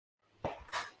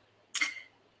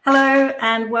Hello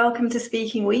and welcome to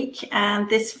Speaking Week and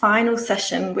this final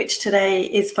session, which today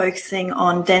is focusing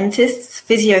on dentists,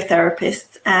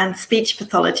 physiotherapists and speech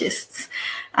pathologists.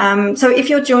 So if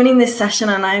you're joining this session,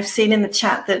 and I've seen in the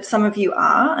chat that some of you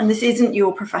are, and this isn't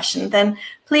your profession, then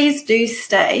please do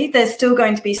stay. There's still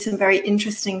going to be some very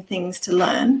interesting things to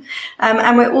learn.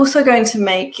 And we're also going to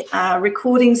make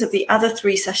recordings of the other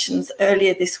 3 sessions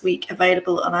earlier this week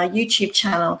available on our YouTube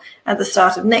channel at the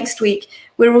start of next week.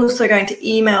 We're also going to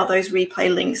email those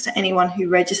replay links to anyone who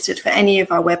registered for any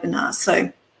of our webinars.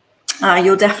 So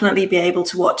you'll definitely be able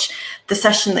to watch the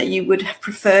session that you would have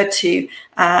preferred to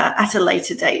at a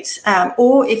later date.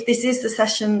 Or if this is the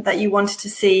session that you wanted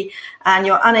to see and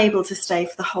you're unable to stay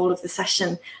for the whole of the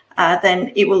session,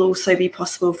 then it will also be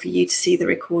possible for you to see the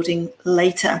recording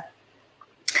later.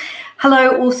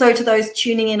 Hello also to those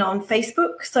tuning in on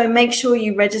Facebook. So make sure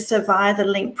you register via the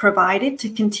link provided to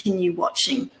continue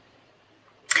watching.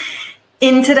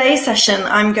 In today's session,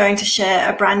 I'm going to share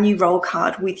a brand new roll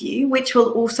card with you, which will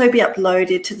also be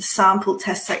uploaded to the sample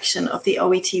test section of the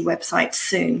OET website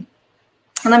soon.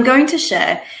 And I'm going to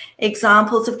share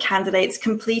examples of candidates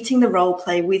completing the role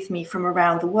play with me from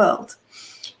around the world.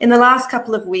 In the last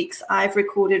couple of weeks, I've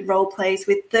recorded role plays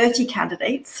with 30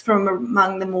 candidates from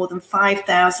among the more than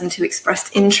 5,000 who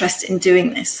expressed interest in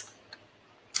doing this.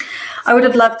 I would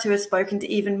have loved to have spoken to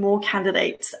even more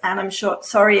candidates, and I'm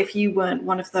sorry if you weren't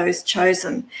one of those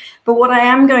chosen. But what I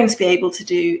am going to be able to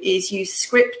do is use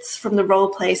scripts from the role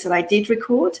plays that I did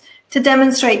record to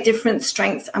demonstrate different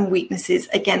strengths and weaknesses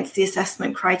against the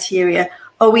assessment criteria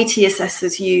OET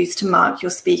assessors use to mark your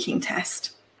speaking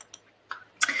test.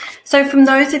 So from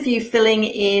those of you filling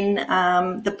in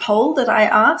the poll that I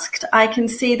asked, I can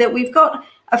see that we've got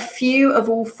a few of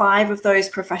all 5 of those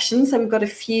professions. So we've got a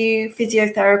few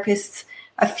physiotherapists,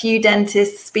 a few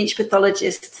dentists, speech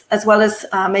pathologists, as well as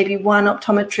maybe one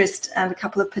optometrist and a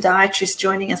couple of podiatrists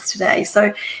joining us today.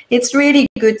 So it's really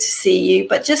good to see you.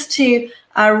 But just to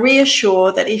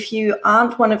reassure that if you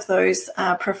aren't one of those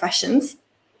professions,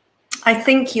 I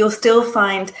think you'll still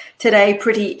find today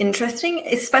pretty interesting,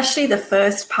 especially the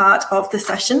first part of the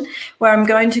session, where I'm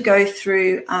going to go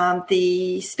through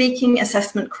the speaking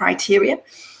assessment criteria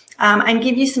and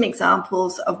give you some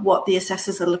examples of what the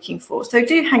assessors are looking for. So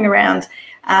do hang around,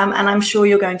 and I'm sure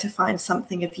you're going to find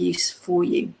something of use for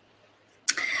you.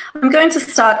 I'm going to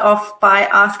start off by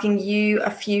asking you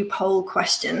a few poll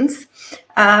questions,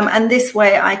 and this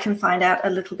way I can find out a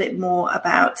little bit more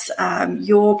about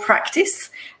your practice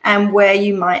and where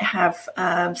you might have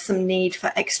some need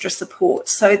for extra support.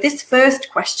 So this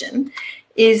first question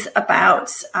is about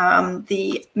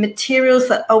the materials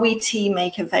that OET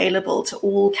make available to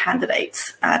all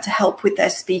candidates to help with their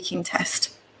speaking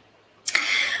test.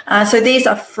 So these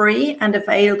are free and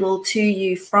available to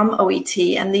you from OET,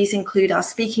 and these include our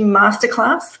speaking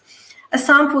masterclass, a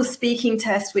sample speaking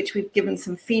test, which we've given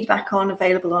some feedback on,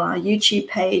 available on our YouTube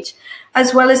page,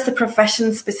 as well as the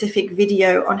profession-specific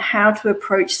video on how to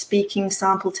approach speaking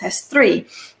sample test 3,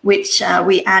 which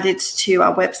we added to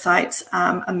our website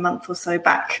a month or so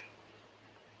back.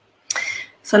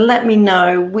 So let me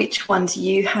know which ones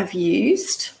you have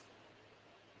used.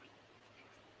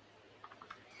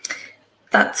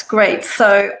 That's great.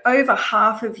 So over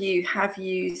half of you have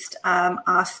used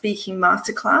our speaking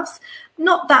masterclass.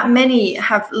 Not that many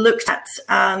have looked at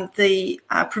the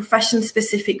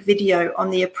profession-specific video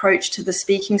on the approach to the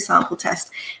speaking sample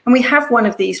test. And we have one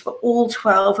of these for all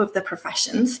 12 of the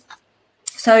professions.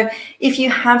 So if you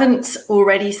haven't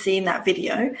already seen that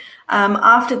video,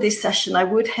 after this session, I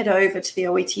would head over to the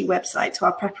OET website, to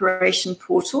our preparation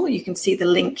portal. You can see the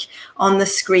link on the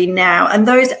screen now, and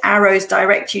those arrows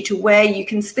direct you to where you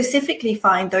can specifically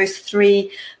find those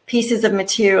 3 pieces of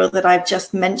material that I've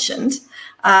just mentioned,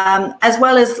 as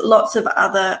well as lots of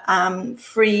other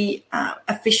free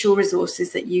official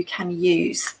resources that you can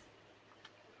use.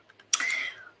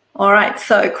 All right,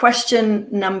 so question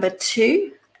number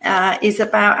 2. Is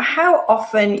about how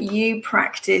often you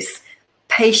practice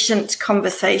patient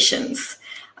conversations.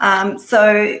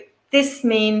 So this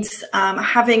means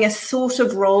having a sort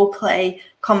of role play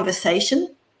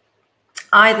conversation,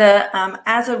 either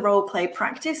as a role play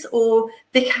practice or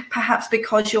perhaps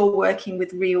because you're working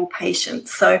with real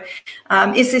patients. So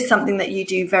is this something that you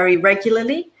do very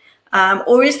regularly?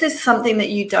 Or is this something that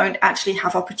you don't actually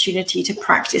have opportunity to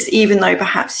practice, even though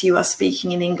perhaps you are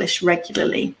speaking in English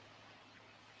regularly?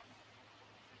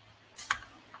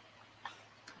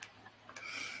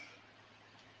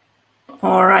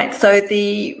 All right, so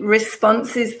the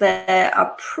responses there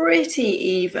are pretty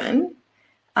even,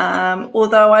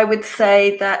 although I would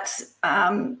say that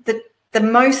the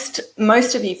most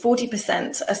of you,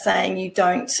 40%, are saying you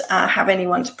don't have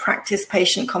anyone to practice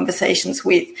patient conversations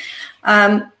with.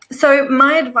 So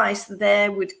my advice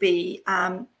there would be,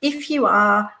 if you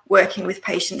are working with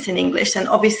patients in English, and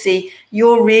obviously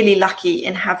you're really lucky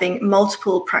in having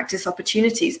multiple practice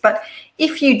opportunities, but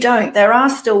if you don't, there are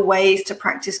still ways to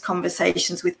practice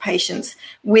conversations with patients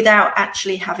without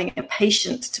actually having a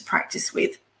patient to practice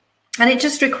with. And it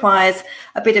just requires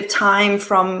a bit of time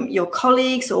from your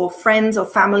colleagues or friends or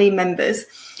family members.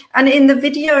 And in the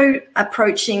video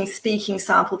approaching speaking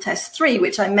sample test 3,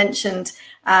 which I mentioned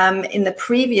in the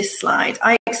previous slide,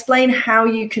 I explain how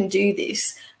you can do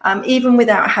this even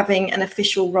without having an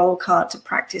official roll card to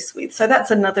practice with. So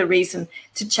that's another reason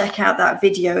to check out that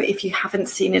video if you haven't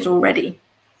seen it already.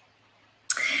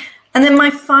 And then my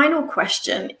final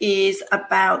question is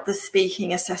about the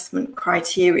speaking assessment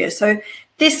criteria. So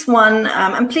this one,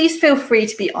 and please feel free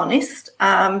to be honest,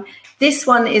 this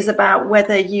one is about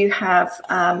whether you have,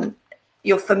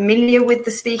 you're familiar with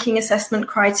the speaking assessment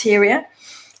criteria,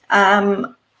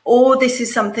 or this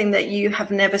is something that you have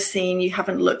never seen, you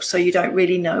haven't looked, so you don't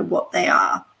really know what they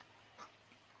are.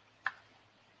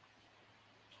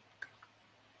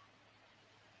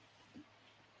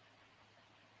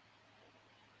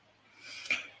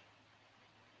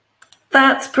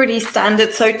 That's pretty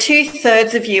standard. So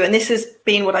 2/3 of you, and this has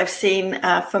been what I've seen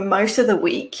for most of the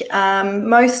week,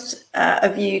 most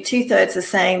of you, 2/3 are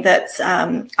saying that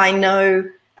I know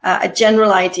a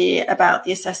general idea about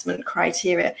the assessment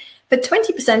criteria, but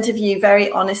 20% of you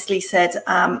very honestly said,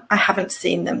 I haven't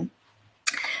seen them.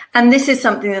 And this is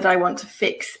something that I want to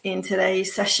fix in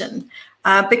today's session.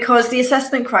 Because the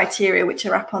assessment criteria, which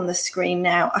are up on the screen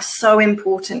now, are so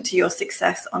important to your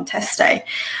success on test day.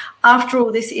 After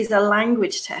all, this is a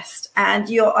language test, and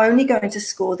you're only going to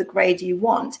score the grade you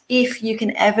want if you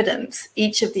can evidence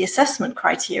each of the assessment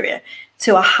criteria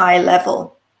to a high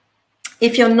level.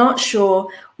 If you're not sure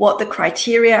what the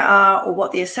criteria are or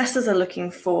what the assessors are looking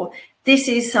for, this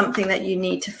is something that you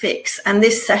need to fix. And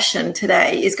this session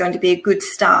today is going to be a good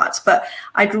start. But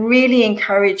I'd really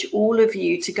encourage all of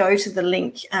you to go to the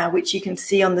link, which you can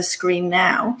see on the screen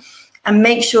now, and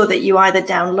make sure that you either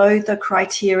download the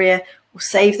criteria or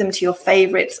save them to your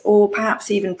favorites, or perhaps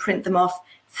even print them off,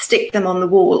 stick them on the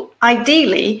wall.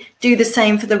 Ideally, do the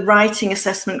same for the writing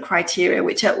assessment criteria,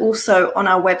 which are also on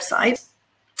our website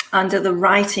under the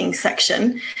writing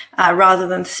section, rather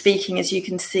than speaking, as you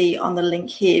can see on the link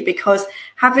here, because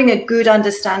having a good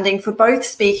understanding for both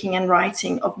speaking and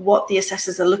writing of what the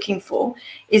assessors are looking for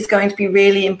is going to be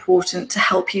really important to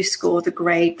help you score the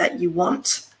grade that you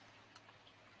want.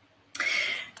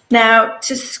 Now,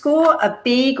 to score a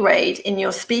B grade in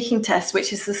your speaking test,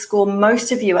 which is the score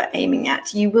most of you are aiming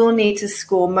at, you will need to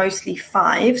score mostly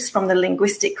 5s from the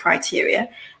linguistic criteria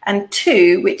and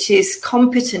 2, which is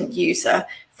competent user,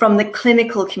 from the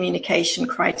clinical communication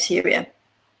criteria.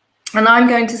 And I'm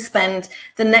going to spend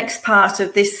the next part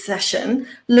of this session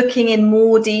looking in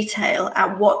more detail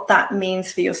at what that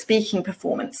means for your speaking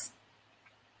performance.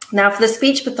 Now, for the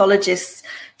speech pathologists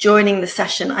joining the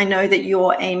session, I know that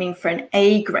you're aiming for an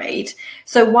A grade.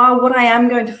 So while what I am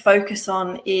going to focus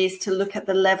on is to look at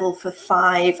the level for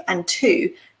 5 and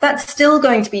 2, that's still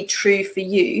going to be true for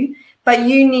you, but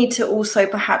you need to also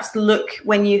perhaps look,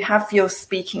 when you have your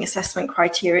speaking assessment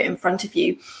criteria in front of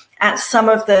you, at some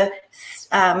of the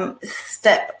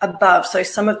step above, so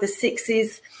some of the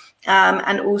 6s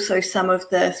and also some of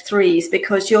the 3s,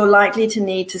 because you're likely to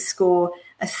need to score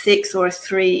a 6 or a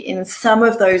 3 in some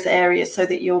of those areas so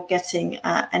that you're getting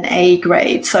an A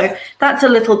grade. So that's a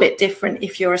little bit different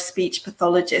if you're a speech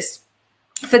pathologist.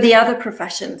 For the other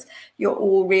professions, you're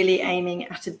all really aiming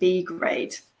at a B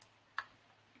grade.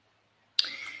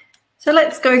 So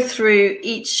let's go through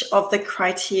each of the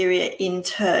criteria in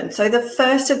turn. So the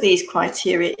first of these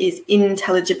criteria is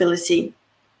intelligibility,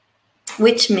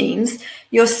 which means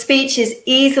your speech is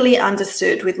easily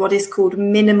understood with what is called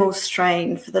minimal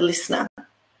strain for the listener.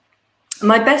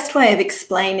 My best way of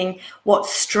explaining what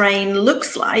strain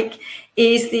looks like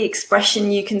is the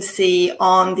expression you can see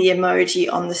on the emoji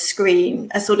on the screen,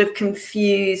 a sort of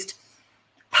confused,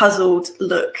 puzzled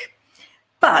look.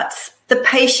 But the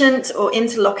patient or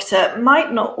interlocutor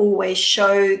might not always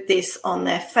show this on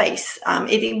their face.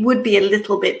 It would be a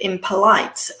little bit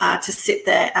impolite to sit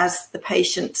there as the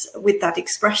patient with that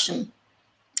expression.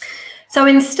 So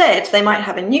instead, they might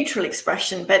have a neutral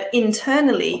expression, but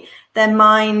internally, their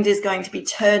mind is going to be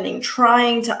turning,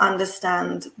 trying to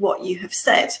understand what you have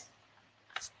said.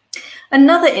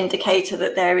 Another indicator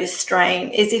that there is strain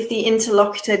is if the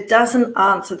interlocutor doesn't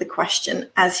answer the question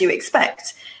as you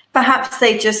expect. Perhaps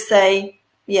they just say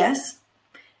yes,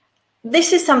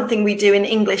 This is something we do in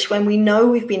English when we know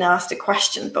we've been asked a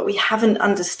question, but we haven't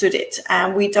understood it,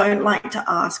 and we don't like to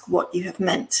ask what you have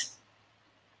meant.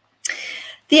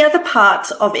 The other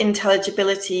part of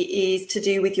intelligibility is to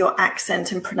do with your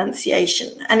accent and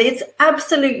pronunciation, and it's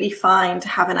absolutely fine to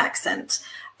have an accent.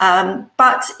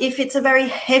 But if it's a very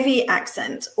heavy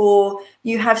accent or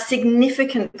you have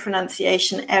significant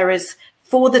pronunciation errors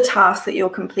for the task that you're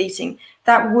completing,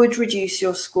 that would reduce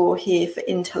your score here for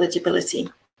intelligibility.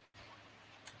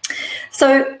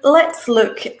 So let's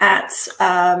look at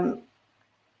an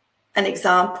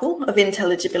example of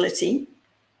intelligibility.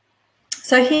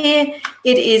 So here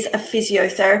it is a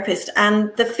physiotherapist,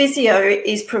 and the physio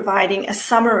is providing a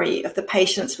summary of the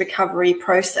patient's recovery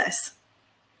process.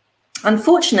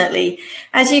 Unfortunately,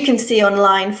 as you can see on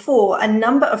line 4, a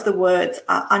number of the words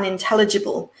are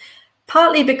unintelligible,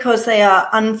 partly because they are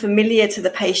unfamiliar to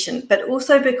the patient, but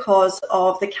also because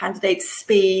of the candidate's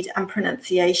speed and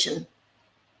pronunciation.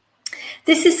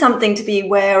 This is something to be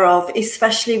aware of,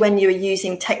 especially when you're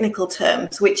using technical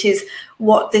terms, which is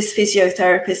what this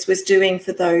physiotherapist was doing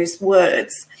for those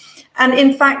words. And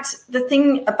in fact, the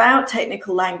thing about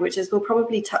technical language, as we'll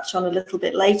probably touch on a little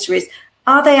bit later, is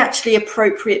are they actually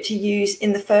appropriate to use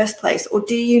in the first place, or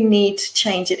do you need to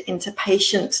change it into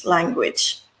patient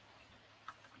language?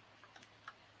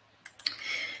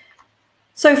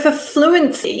 So for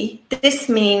fluency, this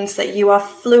means that you are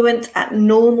fluent at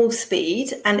normal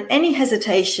speed, and any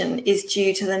hesitation is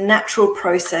due to the natural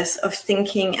process of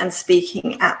thinking and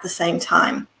speaking at the same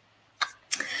time.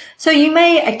 So you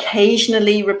may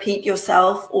occasionally repeat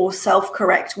yourself or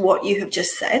self-correct what you have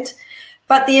just said,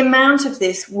 but the amount of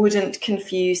this wouldn't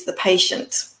confuse the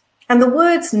patient. And the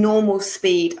words normal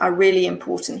speed are really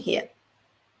important here,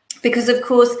 because of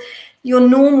course, your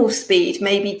normal speed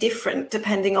may be different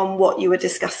depending on what you are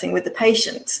discussing with the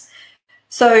patient.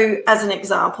 So as an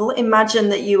example, imagine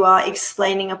that you are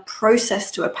explaining a process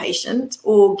to a patient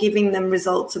or giving them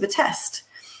results of a test.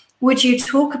 Would you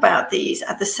talk about these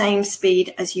at the same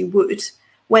speed as you would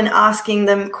when asking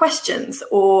them questions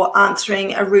or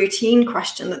answering a routine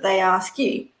question that they ask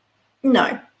you?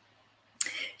 No.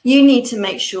 You need to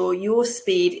make sure your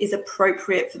speed is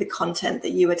appropriate for the content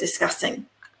that you are discussing.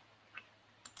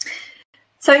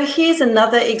 So here's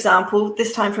another example,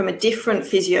 this time from a different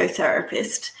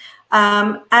physiotherapist.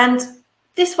 And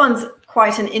this one's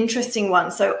quite an interesting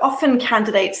one. So often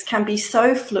candidates can be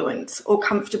so fluent or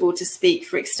comfortable to speak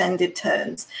for extended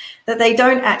terms that they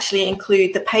don't actually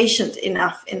include the patient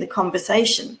enough in the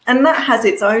conversation. And that has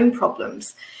its own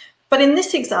problems. But in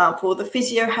this example, the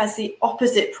physio has the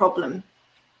opposite problem.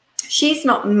 She's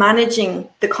not managing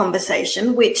the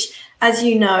conversation, which, as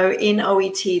you know, in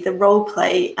OET, the role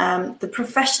play, the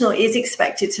professional is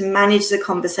expected to manage the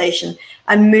conversation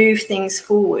and move things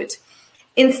forward.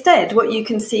 Instead, what you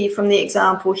can see from the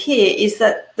example here is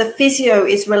that the physio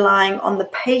is relying on the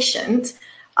patient,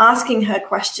 asking her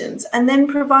questions, and then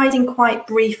providing quite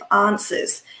brief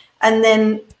answers. And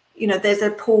then, there's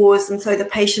a pause, and so the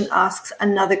patient asks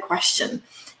another question.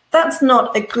 That's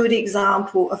not a good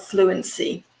example of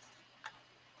fluency.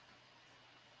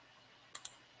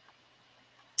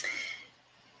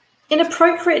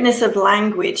 Inappropriateness of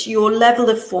language, your level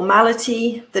of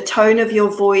formality, the tone of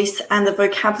your voice, and the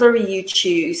vocabulary you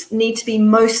choose need to be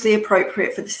mostly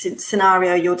appropriate for the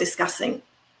scenario you're discussing.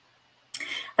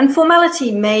 And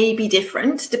formality may be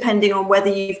different depending on whether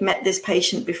you've met this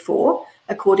patient before,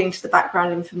 according to the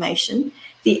background information,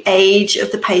 the age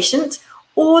of the patient,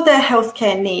 or their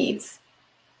healthcare needs.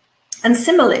 And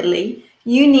similarly,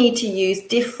 you need to use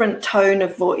different tone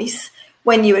of voice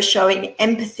when you are showing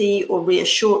empathy or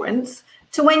reassurance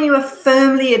to when you are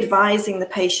firmly advising the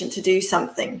patient to do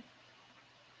something.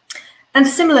 And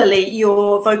similarly,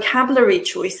 your vocabulary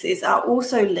choices are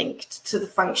also linked to the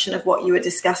function of what you are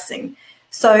discussing.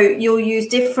 So you'll use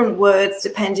different words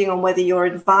depending on whether you're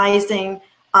advising,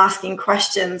 asking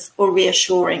questions, or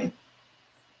reassuring.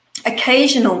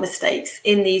 Occasional mistakes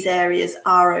in these areas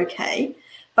are okay,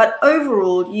 but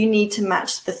overall you need to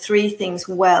match the three things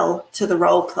well to the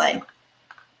role play.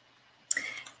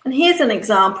 And here's an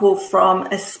example from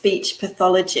a speech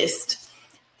pathologist.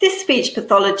 This speech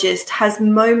pathologist has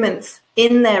moments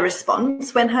in their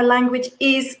response when her language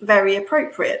is very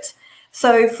appropriate.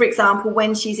 So, for example,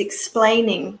 when she's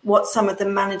explaining what some of the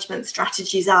management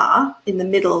strategies are in the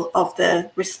middle of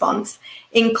the response,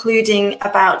 including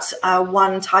about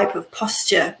one type of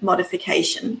posture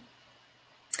modification.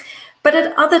 But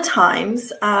at other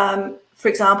times, for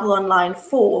example, on line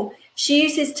 4, she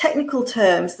uses technical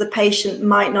terms the patient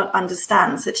might not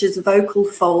understand, such as vocal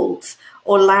folds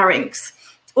or larynx.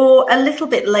 Or a little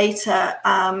bit later,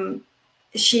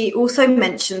 she also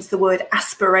mentions the word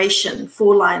aspiration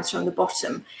 4 lines from the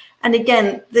bottom. And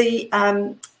again, the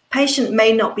patient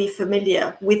may not be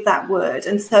familiar with that word.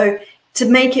 And so to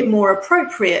make it more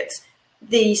appropriate,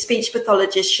 the speech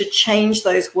pathologist should change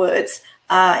those words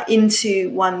into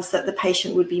ones that the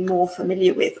patient would be more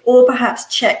familiar with, or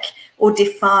perhaps check or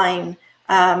define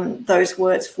those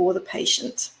words for the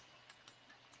patient.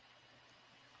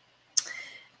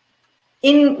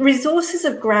 In resources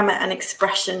of grammar and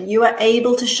expression, you are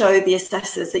able to show the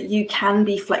assessors that you can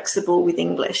be flexible with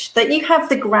English, that you have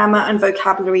the grammar and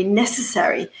vocabulary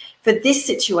necessary for this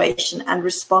situation and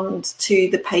respond to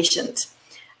the patient.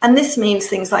 And this means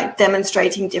things like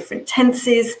demonstrating different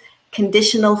tenses,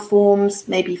 conditional forms,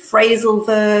 maybe phrasal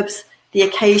verbs, the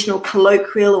occasional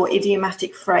colloquial or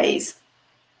idiomatic phrase.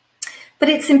 But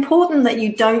it's important that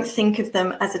you don't think of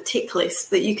them as a tick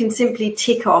list that you can simply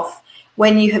tick off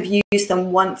when you have used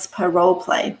them once per role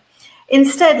play.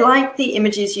 Instead, like the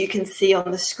images you can see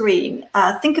on the screen,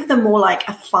 think of them more like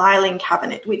a filing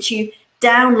cabinet, which you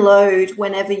download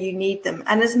whenever you need them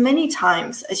and as many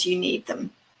times as you need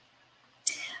them.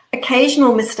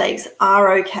 Occasional mistakes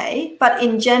are okay, but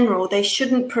in general, they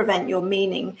shouldn't prevent your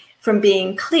meaning from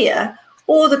being clear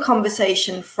or the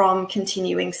conversation from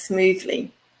continuing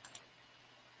smoothly.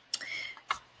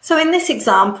 So in this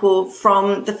example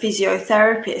from the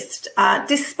physiotherapist,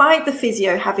 despite the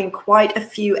physio having quite a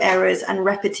few errors and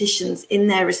repetitions in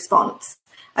their response,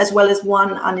 as well as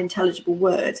one unintelligible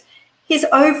word, his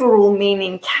overall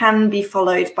meaning can be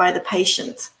followed by the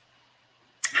patient.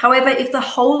 However, if the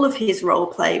whole of his role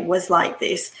play was like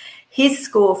this, his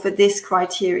score for this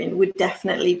criterion would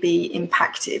definitely be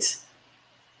impacted.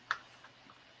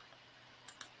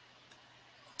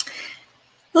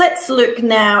 Let's look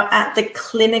now at the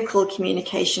clinical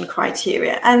communication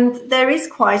criteria, and there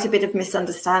is quite a bit of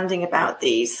misunderstanding about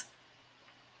these.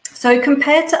 So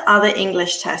compared to other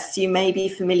English tests you may be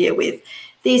familiar with,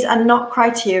 these are not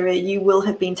criteria you will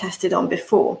have been tested on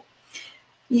before.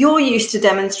 You're used to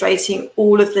demonstrating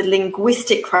all of the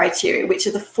linguistic criteria, which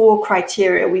are the 4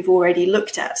 criteria we've already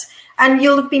looked at, and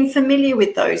you'll have been familiar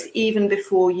with those even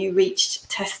before you reached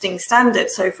testing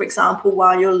standards. So for example,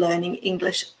 while you're learning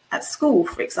English at school,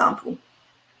 for example.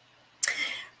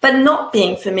 But not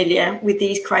being familiar with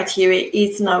these criteria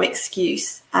is no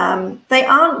excuse. They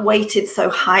aren't weighted so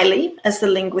highly as the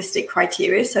linguistic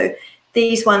criteria, so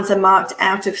these ones are marked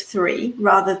out of 3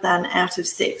 rather than out of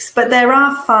 6, but there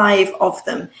are 5 of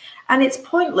them, and it's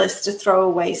pointless to throw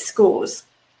away scores.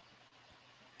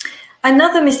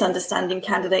 Another misunderstanding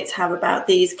candidates have about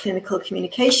these clinical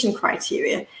communication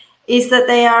criteria is that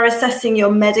they are assessing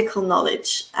your medical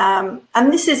knowledge. And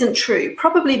this isn't true,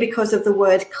 probably because of the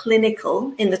word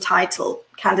clinical in the title.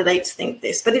 Candidates think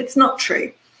this, but it's not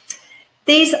true.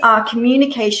 These are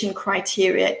communication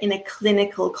criteria in a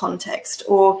clinical context,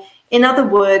 or in other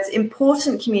words,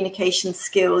 important communication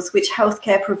skills which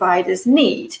healthcare providers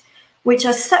need, which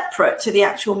are separate to the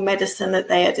actual medicine that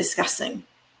they are discussing.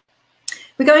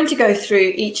 We're going to go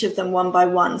through each of them one by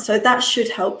one, so that should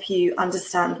help you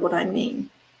understand what I mean.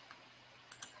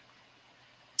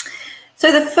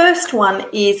 So the first one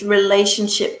is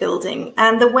relationship building,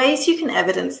 and the ways you can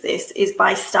evidence this is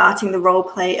by starting the role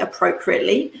play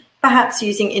appropriately, perhaps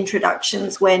using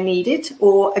introductions where needed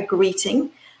or a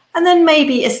greeting, and then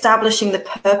maybe establishing the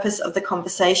purpose of the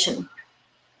conversation.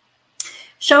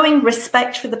 Showing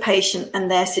respect for the patient and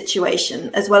their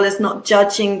situation, as well as not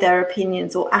judging their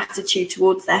opinions or attitude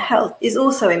towards their health, is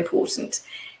also important,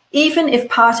 even if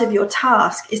part of your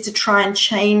task is to try and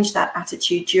change that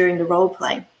attitude during the role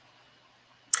play.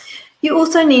 You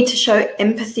also need to show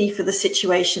empathy for the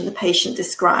situation the patient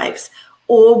describes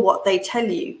or what they tell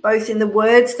you, both in the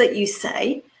words that you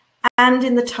say and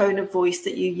in the tone of voice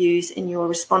that you use in your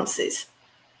responses.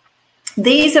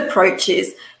 These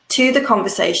approaches to the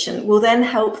conversation will then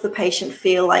help the patient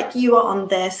feel like you are on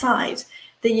their side,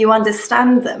 that you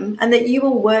understand them, and that you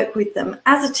will work with them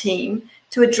as a team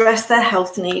to address their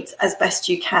health needs as best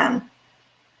you can.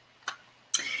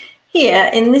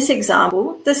 Here, in this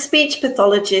example, the speech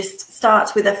pathologist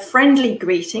starts with a friendly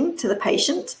greeting to the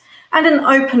patient and an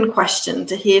open question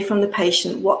to hear from the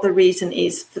patient what the reason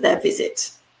is for their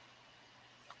visit.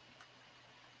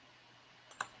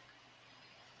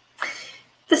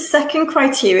 The second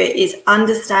criteria is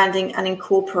understanding and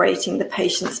incorporating the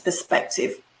patient's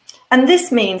perspective. And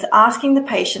this means asking the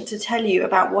patient to tell you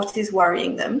about what is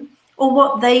worrying them or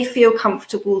what they feel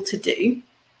comfortable to do.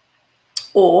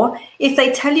 Or if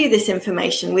they tell you this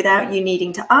information without you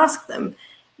needing to ask them,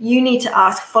 you need to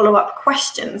ask follow-up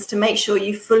questions to make sure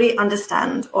you fully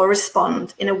understand or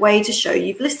respond in a way to show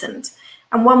you've listened.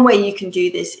 And one way you can do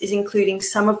this is including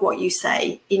some of what you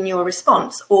say in your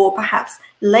response, or perhaps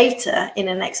later in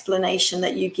an explanation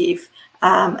that you give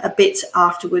a bit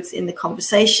afterwards in the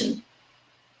conversation.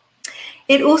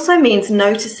 It also means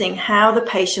noticing how the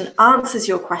patient answers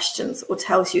your questions or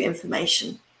tells you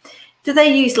information. Do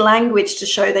they use language to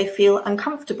show they feel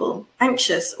uncomfortable,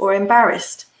 anxious, or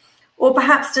embarrassed? Or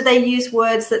perhaps do they use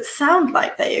words that sound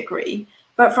like they agree,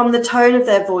 but from the tone of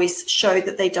their voice show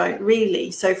that they don't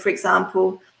really? So, for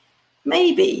example,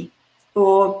 maybe,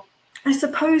 or I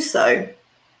suppose so.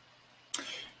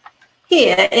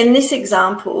 Here, in this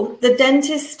example, the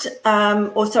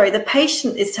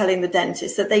patient is telling the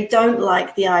dentist that they don't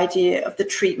like the idea of the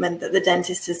treatment that the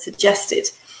dentist has suggested.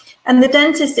 And the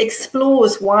dentist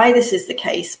explores why this is the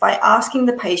case by asking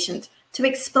the patient to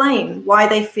explain why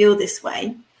they feel this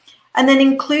way, and then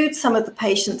include some of the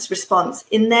patient's response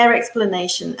in their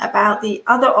explanation about the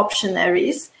other option there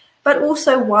is, but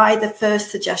also why the first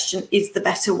suggestion is the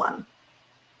better one.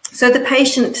 So the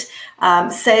patient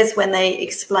says when they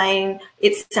explain,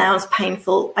 it sounds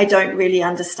painful, I don't really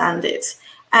understand it.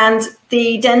 And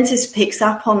the dentist picks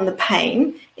up on the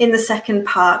pain in the second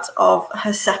part of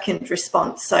her second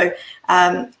response. So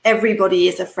everybody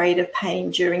is afraid of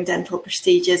pain during dental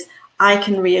procedures. I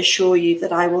can reassure you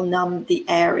that I will numb the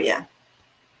area.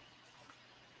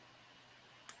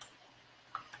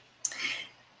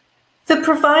 For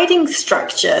providing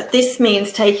structure, this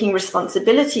means taking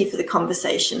responsibility for the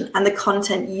conversation and the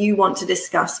content you want to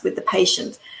discuss with the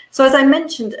patient. So as I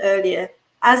mentioned earlier,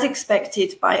 as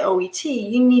expected by OET,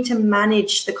 you need to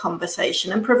manage the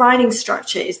conversation, and providing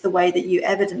structure is the way that you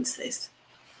evidence this.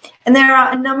 And there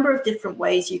are a number of different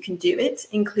ways you can do it,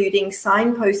 including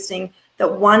signposting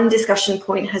that one discussion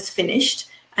point has finished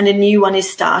and a new one is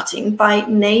starting by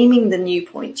naming the new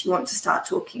point you want to start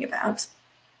talking about.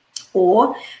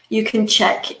 Or you can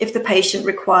check if the patient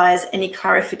requires any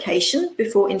clarification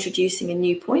before introducing a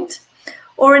new point.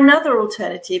 Or another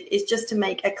alternative is just to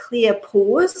make a clear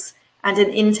pause and an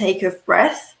intake of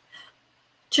breath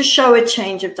to show a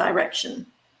change of direction.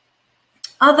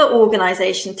 Other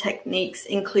organization techniques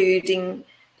include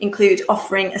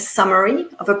offering a summary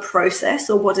of a process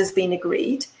or what has been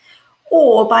agreed,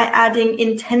 or by adding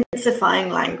intensifying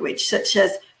language such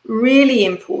as really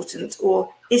important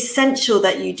or essential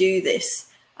that you do this,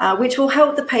 which will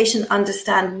help the patient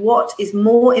understand what is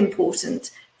more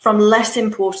important from less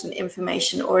important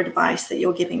information or advice that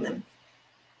you're giving them.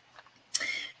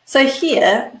 So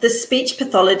here, the speech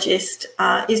pathologist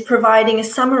is providing a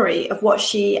summary of what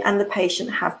she and the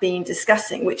patient have been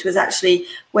discussing, which was actually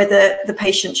whether the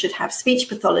patient should have speech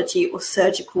pathology or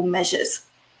surgical measures.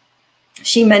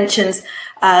 She mentions,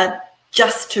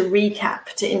 just to recap,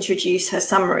 to introduce her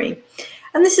summary.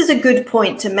 And this is a good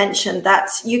point to mention that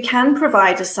you can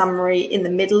provide a summary in the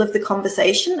middle of the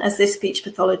conversation, as this speech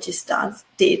pathologist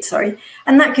did,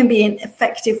 and that can be an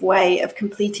effective way of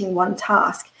completing one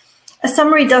task. A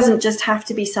summary doesn't just have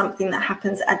to be something that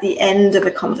happens at the end of a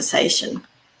conversation.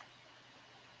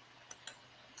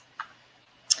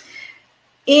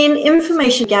 In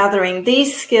information gathering,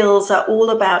 these skills are all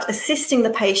about assisting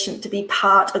the patient to be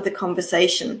part of the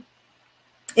conversation.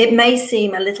 It may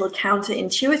seem a little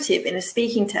counterintuitive in a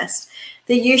speaking test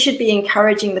that you should be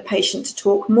encouraging the patient to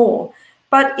talk more,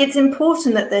 but it's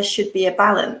important that there should be a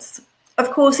balance. Of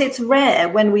course, it's rare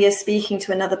when we are speaking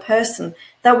to another person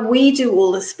that we do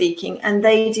all the speaking and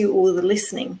they do all the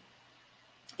listening.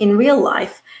 In real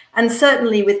life, and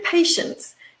certainly with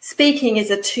patients, speaking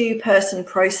is a two-person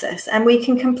process, and we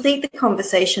can complete the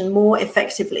conversation more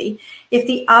effectively if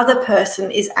the other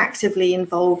person is actively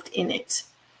involved in it.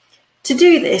 To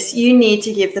do this, you need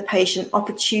to give the patient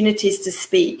opportunities to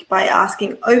speak by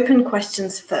asking open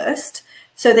questions first,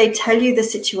 so they tell you the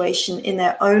situation in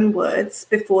their own words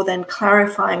before then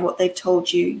clarifying what they've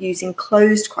told you using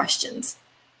closed questions.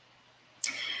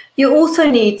 You also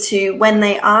need to, when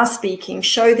they are speaking,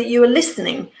 show that you are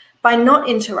listening by not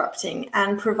interrupting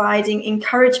and providing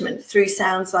encouragement through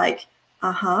sounds like,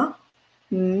 uh-huh,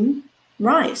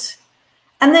 right.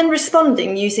 And then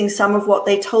responding using some of what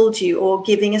they told you or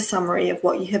giving a summary of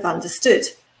what you have understood.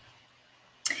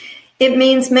 It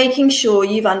means making sure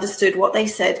you've understood what they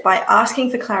said by asking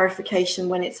for clarification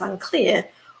when it's unclear,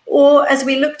 or as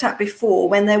we looked at before,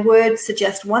 when their words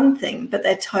suggest one thing but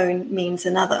their tone means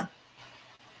another.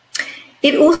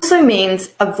 It also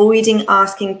means avoiding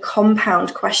asking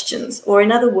compound questions, or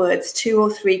in other words, 2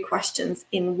 or 3 questions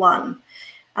in one.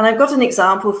 And I've got an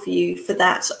example for you for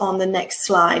that on the next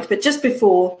slide. But just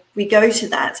before we go to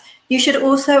that, you should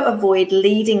also avoid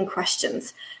leading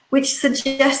questions, which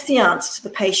suggest the answer to the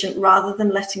patient rather than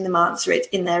letting them answer it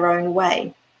in their own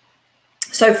way.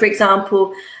 So, for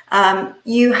example,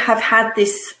 you have had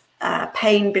this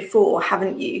pain before,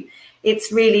 haven't you?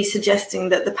 It's really suggesting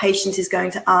that the patient is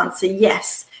going to answer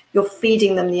yes. You're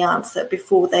feeding them the answer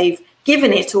before they've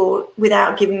given it, or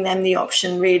without giving them the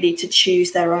option really to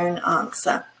choose their own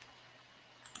answer.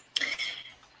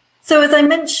 So as I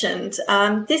mentioned,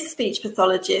 this speech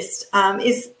pathologist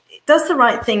does the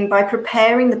right thing by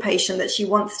preparing the patient that she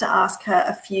wants to ask her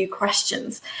a few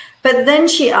questions, but then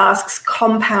she asks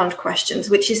compound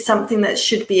questions, which is something that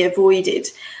should be avoided.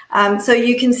 So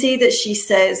you can see that she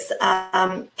says,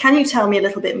 can you tell me a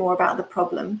little bit more about the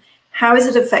problem? How has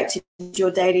it affected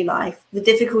your daily life, the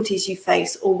difficulties you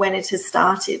face, or when it has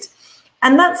started?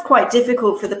 And that's quite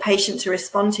difficult for the patient to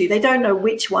respond to. They don't know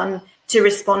which one to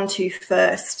respond to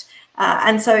first.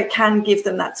 And so it can give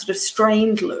them that sort of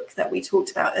strained look that we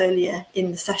talked about earlier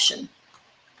in the session.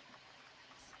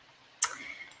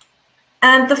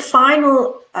 And the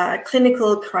final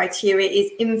clinical criteria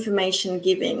is information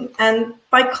giving. And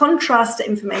by contrast to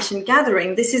information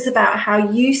gathering, this is about how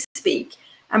you speak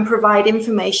and provide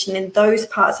information in those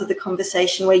parts of the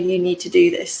conversation where you need to do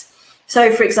this.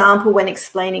 So, for example, when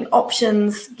explaining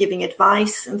options, giving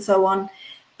advice, and so on.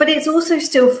 But it's also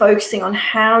still focusing on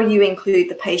how you include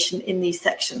the patient in these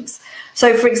sections.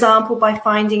 So, for example, by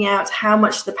finding out how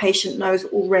much the patient knows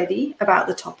already about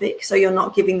the topic, so you're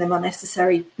not giving them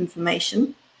unnecessary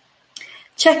information.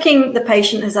 Checking the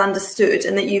patient has understood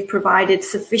and that you've provided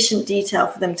sufficient detail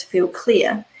for them to feel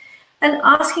clear. And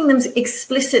asking them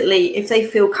explicitly if they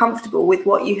feel comfortable with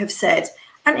what you have said,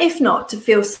 and if not, to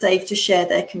feel safe to share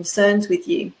their concerns with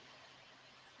you.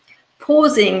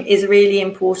 Pausing is really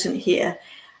important here.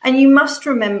 And you must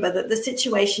remember that the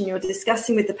situation you're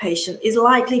discussing with the patient is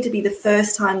likely to be the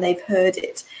first time they've heard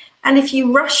it. And if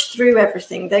you rush through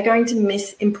everything, they're going to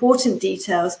miss important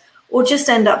details or just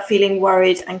end up feeling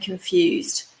worried and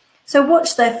confused. So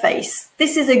watch their face.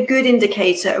 This is a good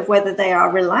indicator of whether they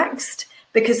are relaxed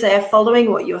because they are following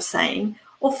what you're saying,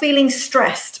 or feeling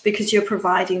stressed because you're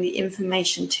providing the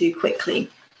information too quickly.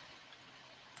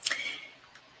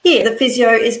 Here, the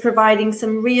physio is providing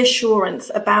some reassurance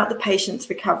about the patient's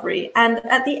recovery, and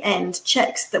at the end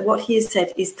checks that what he has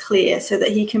said is clear so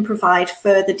that he can provide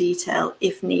further detail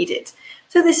if needed.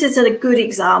 So this is a good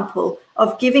example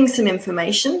of giving some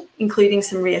information, including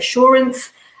some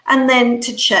reassurance, and then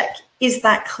to check, is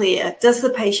that clear? Does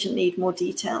the patient need more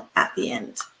detail at the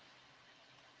end?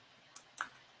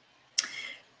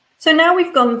 So now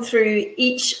we've gone through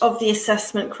each of the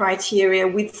assessment criteria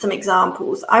with some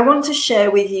examples. I want to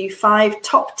share with you 5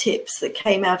 top tips that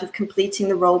came out of completing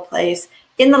the role plays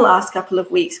in the last couple of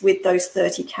weeks with those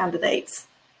 30 candidates.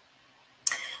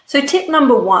 So tip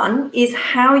number 1 is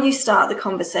how you start the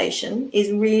conversation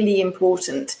is really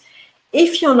important.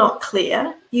 If you're not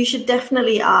clear, you should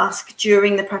definitely ask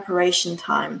during the preparation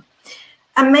time.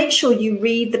 And make sure you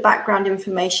read the background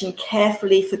information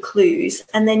carefully for clues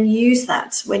and then use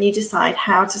that when you decide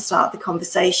how to start the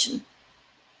conversation.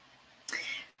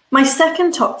 My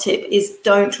second top tip is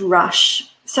don't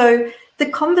rush. So the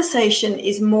conversation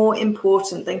is more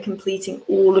important than completing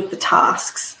all of the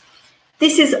tasks.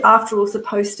 This is, after all,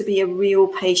 supposed to be a real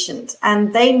patient,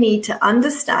 and they need to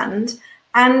understand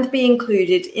and be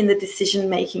included in the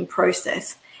decision-making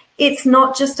process. It's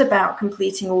not just about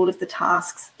completing all of the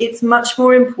tasks. It's much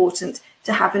more important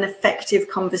to have an effective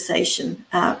conversation,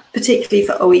 particularly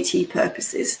for OET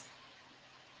purposes.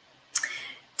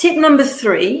 Tip number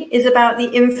 3 is about the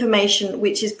information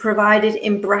which is provided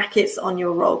in brackets on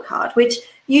your roll card, which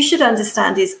you should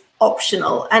understand is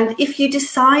optional. And if you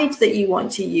decide that you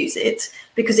want to use it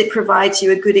because it provides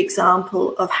you a good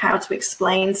example of how to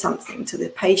explain something to the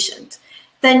patient,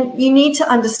 then you need to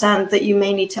understand that you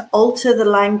may need to alter the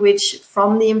language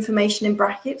from the information in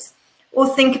brackets, or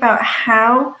think about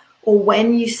how or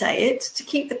when you say it to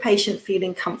keep the patient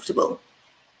feeling comfortable.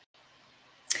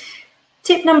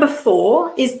 Tip number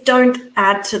 4 is don't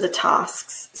add to the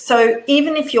tasks. So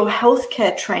even if your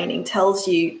healthcare training tells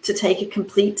you to take a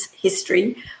complete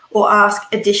history or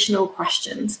ask additional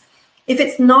questions, if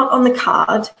it's not on the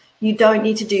card, you don't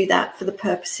need to do that for the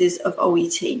purposes of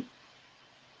OET.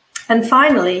 And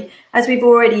finally, as we've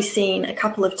already seen a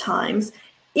couple of times,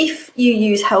 if you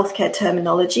use healthcare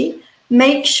terminology,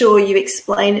 make sure you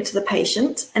explain it to the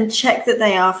patient and check that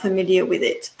they are familiar with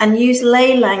it, and use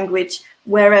lay language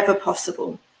wherever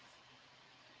possible.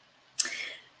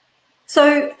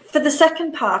 So for the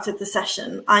second part of the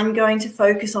session, I'm going to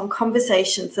focus on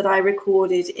conversations that I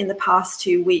recorded in the past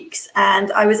 2 weeks.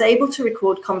 And I was able to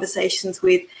record conversations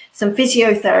with some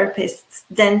physiotherapists,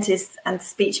 dentists, and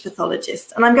speech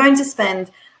pathologists. And I'm going to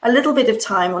spend a little bit of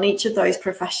time on each of those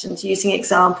professions using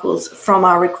examples from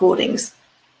our recordings.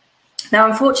 Now,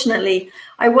 unfortunately,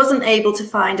 I wasn't able to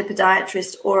find a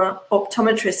podiatrist or an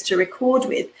optometrist to record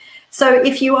with. So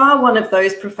if you are one of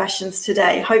those professions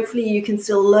today, hopefully you can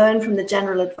still learn from the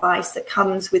general advice that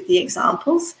comes with the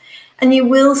examples, and you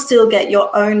will still get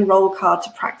your own roll card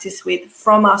to practice with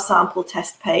from our sample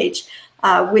test page,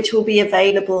 which will be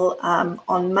available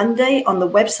on Monday on the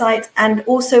website. And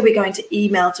also we're going to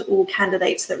email to all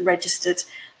candidates that registered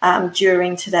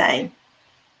during today.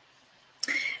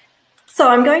 So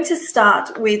I'm going to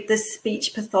start with the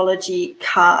speech pathology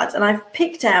card, and I've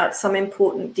picked out some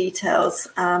important details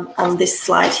on this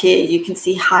slide here. You can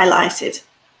see highlighted.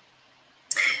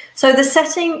 So the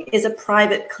setting is a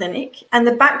private clinic, and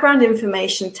the background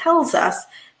information tells us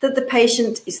that the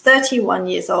patient is 31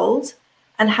 years old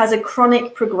and has a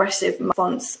chronic progressive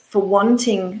response for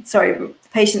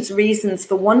patient's reasons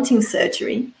for wanting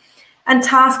surgery, and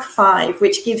task 5,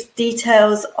 which gives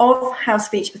details of how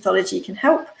speech pathology can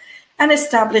help and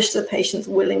establish the patient's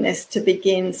willingness to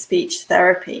begin speech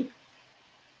therapy.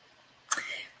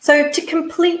 So to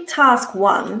complete task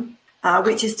 1,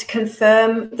 which is to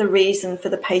confirm the reason for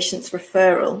the patient's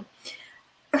referral,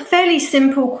 a fairly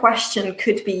simple question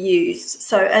could be used.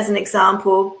 So as an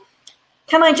example,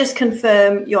 can I just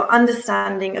confirm your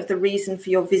understanding of the reason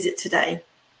for your visit today?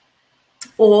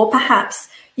 Or perhaps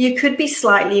you could be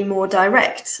slightly more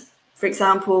direct. For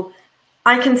example,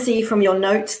 I can see from your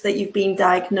notes that you've been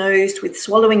diagnosed with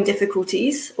swallowing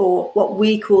difficulties, or what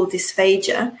we call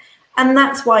dysphagia, and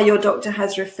that's why your doctor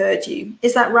has referred you.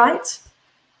 Is that right?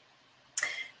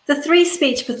 The 3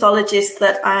 speech pathologists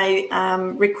that I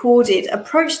recorded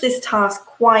approached this task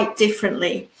quite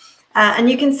differently, and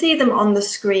you can see them on the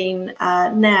screen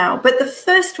now. But the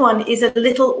first one is a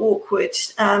little awkward.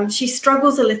 She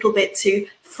struggles a little bit to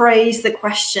phrase the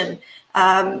question,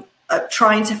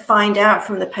 trying to find out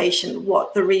from the patient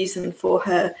what the reason for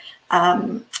her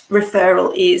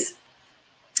referral is.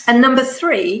 And number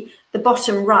 3, the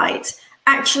bottom right,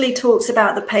 actually talks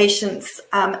about the patient's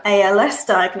ALS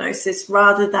diagnosis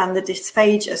rather than the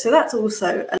dysphagia. So that's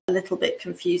also a little bit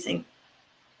confusing.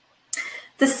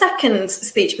 The second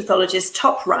speech pathologist,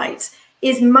 top right,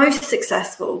 is most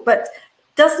successful, but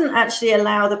doesn't actually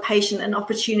allow the patient an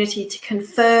opportunity to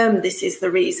confirm this is the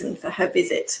reason for her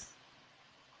visit.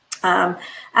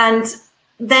 And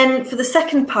then for the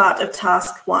second part of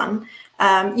task 1,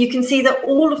 you can see that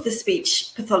all of the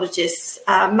speech pathologists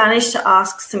managed to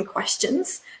ask some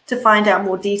questions to find out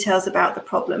more details about the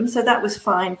problem. So that was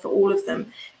fine for all of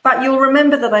them. But you'll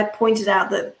remember that I pointed out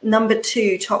that number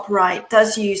 2, top right,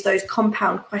 does use those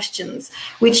compound questions,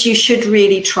 which you should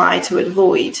really try to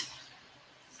avoid.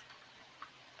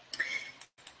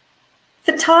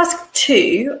 For task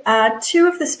 2, 2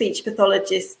 of the speech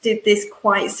pathologists did this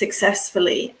quite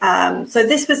successfully. So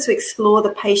this was to explore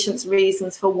the patient's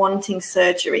reasons for wanting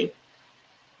surgery.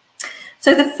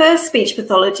 So the first speech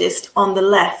pathologist on the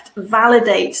left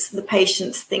validates the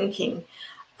patient's thinking.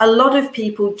 A lot of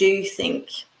people do think,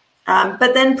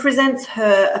 but then presents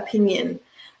her opinion.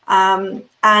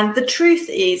 And the truth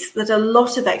is that a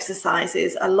lot of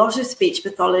exercises, a lot of speech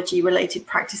pathology related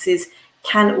practices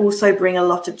can also bring a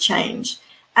lot of change.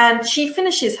 And she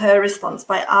finishes her response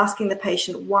by asking the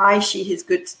patient why she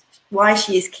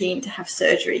is keen to have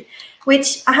surgery,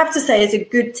 which I have to say is a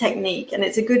good technique, and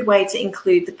it's a good way to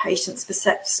include the patient's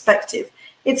perspective.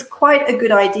 It's quite a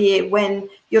good idea when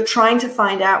you're trying to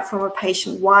find out from a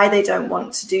patient why they don't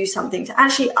want to do something, to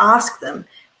actually ask them,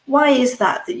 why is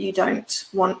that you don't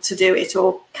want to do it?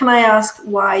 Or can I ask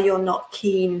why you're not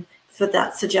keen for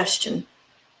that suggestion?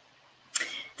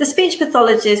 The speech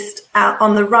pathologist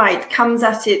on the right comes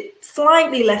at it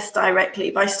slightly less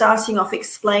directly by starting off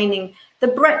explaining the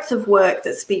breadth of work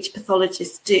that speech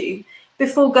pathologists do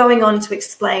before going on to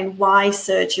explain why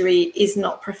surgery is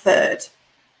not preferred.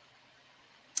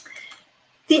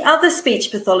 The other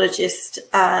speech pathologist,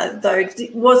 though,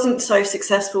 wasn't so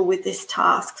successful with this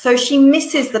task. So she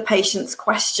misses the patient's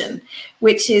question,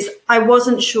 which is, I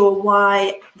wasn't sure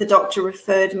why the doctor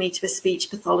referred me to a speech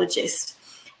pathologist.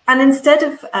 And instead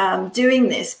of doing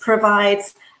this,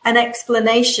 provides an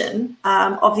explanation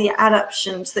of the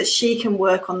adaptations that she can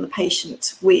work on the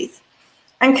patient with.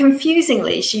 And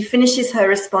confusingly, she finishes her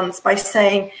response by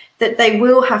saying that they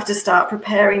will have to start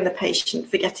preparing the patient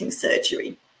for getting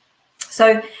surgery.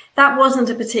 So that wasn't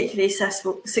a particularly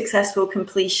successful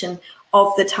completion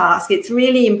of the task. It's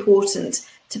really important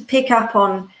to pick up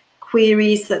on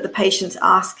queries that the patient's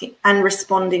asking and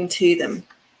responding to them.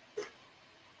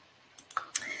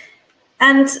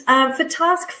 And for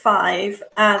task 5,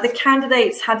 the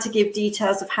candidates had to give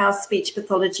details of how speech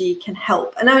pathology can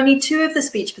help. And only 2 of the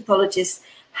speech pathologists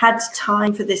had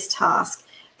time for this task.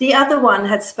 The other one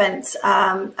had spent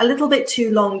a little bit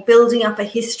too long building up a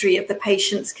history of the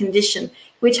patient's condition,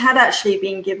 which had actually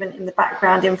been given in the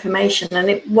background information, and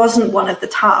it wasn't one of the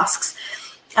tasks.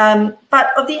 But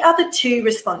of the other two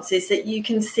responses that you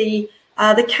can see,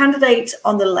 the candidate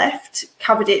on the left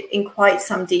covered it in quite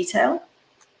some detail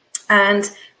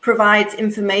and provides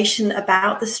information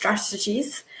about the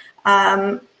strategies.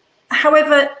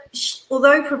 However,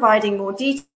 although providing more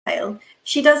detail,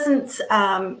 she doesn't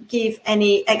give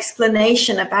any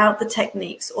explanation about the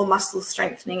techniques or muscle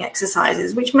strengthening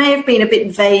exercises, which may have been a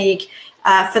bit vague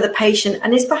for the patient,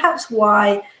 and is perhaps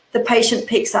why the patient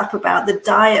picks up about the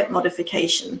diet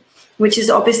modification, which is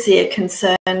obviously a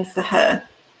concern for her.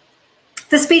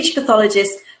 The speech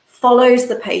pathologist follows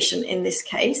the patient in this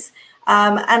case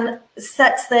and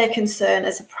sets their concern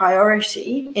as a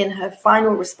priority in her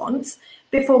final response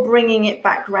before bringing it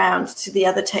back round to the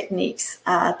other techniques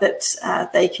that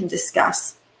they can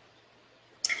discuss.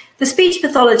 The speech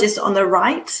pathologist on the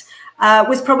right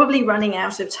was probably running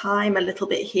out of time a little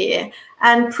bit here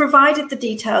and provided the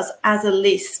details as a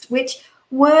list, which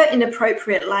were in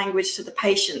appropriate language to the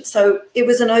patient. So it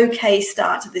was an okay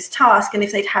start to this task, and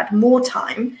if they'd had more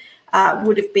time,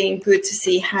 would have been good to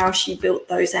see how she built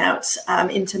those out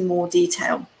into more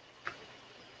detail.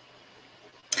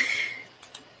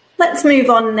 Let's move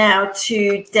on now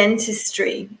to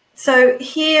dentistry. So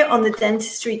here on the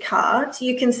dentistry card,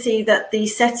 you can see that the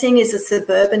setting is a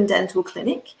suburban dental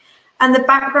clinic, and the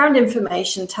background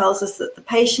information tells us that the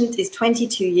patient is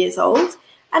 22 years old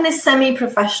and a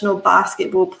semi-professional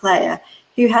basketball player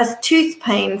who has tooth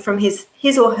pain from his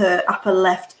or her upper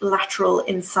left lateral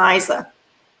incisor.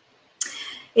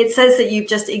 It says that you've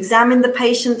just examined the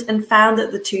patient and found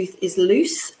that the tooth is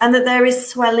loose and that there is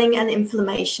swelling and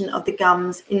inflammation of the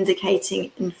gums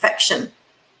indicating infection.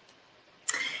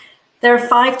 There are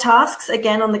 5 tasks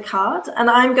again on the card, and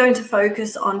I'm going to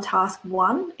focus on task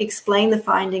 1, explain the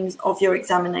findings of your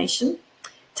examination.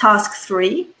 Task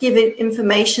 3, give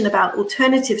information about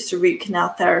alternatives to root canal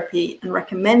therapy and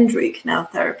recommend root canal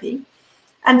therapy.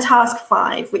 And task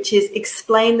 5, which is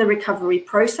explain the recovery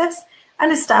process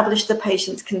and establish the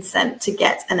patient's consent to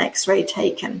get an X-ray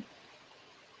taken.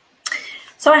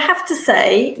 So I have to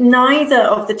say, neither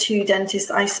of the 2 dentists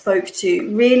I spoke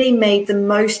to really made the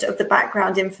most of the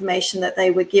background information that they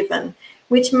were given,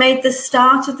 which made the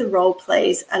start of the role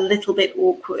plays a little bit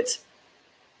awkward.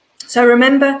 So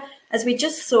remember, as we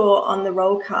just saw on the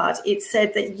roll card, it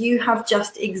said that you have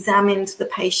just examined the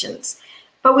patient.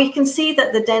 But we can see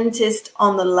that the dentist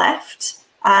on the left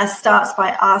starts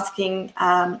by asking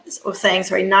or saying,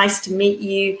 sorry, nice to meet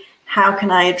you. How can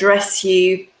I address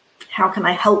you? How can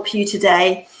I help you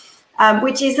today?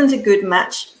 Which isn't a good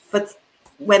match for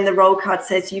when the roll card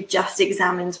says you've just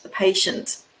examined the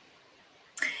patient.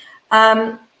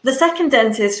 The second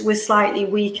dentist was slightly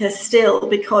weaker still,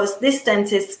 because this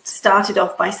dentist started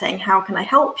off by saying, how can I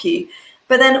help you?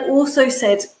 But then also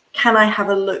said, can I have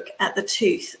a look at the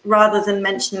tooth, rather than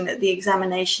mentioning that the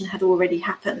examination had already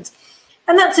happened.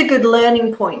 And that's a good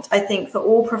learning point, I think, for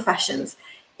all professions.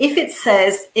 If it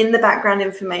says in the background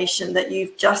information that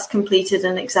you've just completed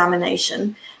an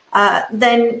examination,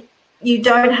 then you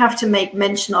don't have to make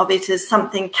mention of it as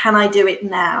something, can I do it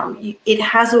now? It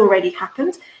has already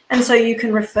happened, and so you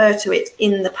can refer to it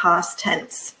in the past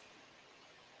tense.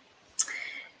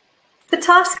 For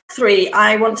task 3,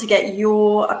 I want to get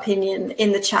your opinion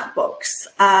in the chat box.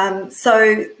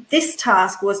 So this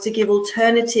task was to give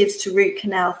alternatives to root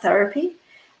canal therapy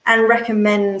and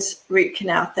recommend root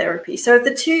canal therapy. So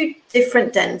the 2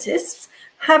 different dentists,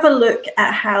 have a look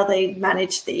at how they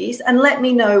manage these and let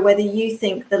me know whether you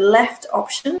think the left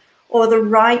option or the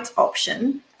right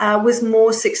option was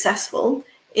more successful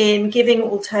in giving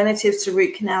alternatives to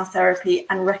root canal therapy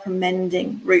and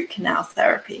recommending root canal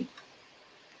therapy.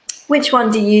 Which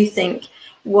one do you think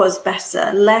was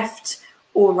better, left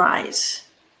or right?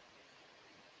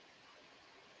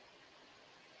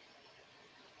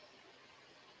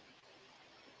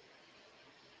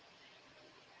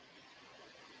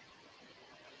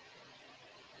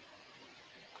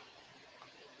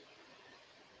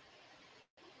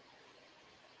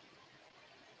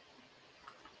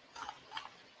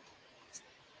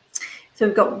 So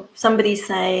we've got somebody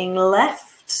saying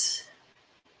left.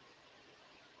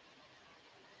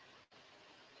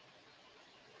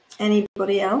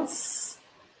 Anybody else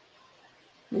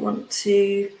want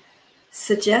to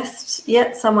suggest?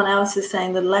 Yeah, someone else is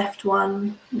saying the left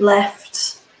one,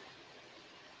 left.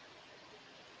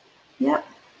 Yep.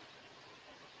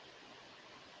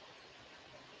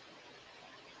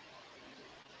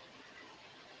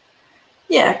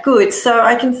 Yeah, good. So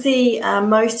I can see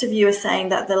most of you are saying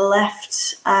that the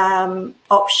left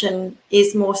option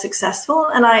is more successful,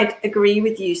 and I'd agree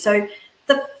with you. So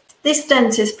this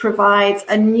dentist provides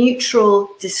a neutral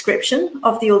description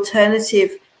of the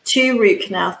alternative to root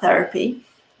canal therapy,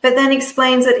 but then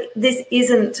explains that this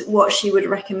isn't what she would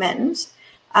recommend,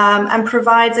 and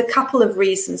provides a couple of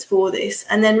reasons for this,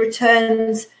 and then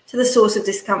returns to the source of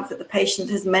discomfort the patient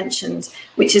has mentioned,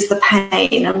 which is the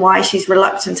pain, and why she's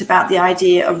reluctant about the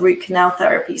idea of root canal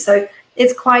therapy. So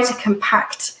it's quite a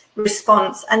compact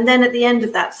response. And then at the end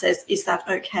of that says, is that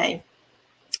okay?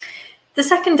 The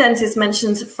second dentist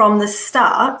mentions from the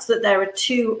start that there are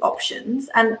two options.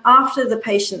 And after the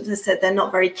patient has said they're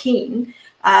not very keen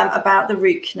about the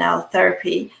root canal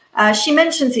therapy, she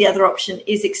mentions the other option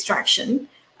is extraction.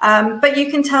 But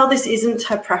you can tell this isn't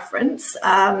her preference,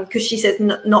 because she says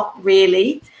not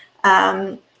really.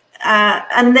 And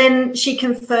then she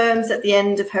confirms at the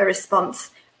end of her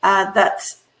response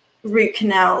that root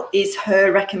canal is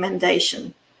her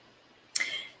recommendation.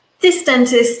 This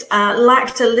dentist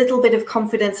lacked a little bit of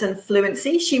confidence and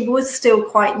fluency. She was still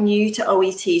quite new to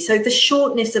OET, so the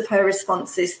shortness of her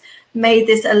responses made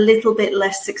this a little bit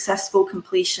less successful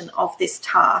completion of this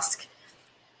task.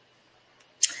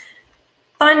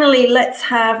 Finally, let's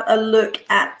have a look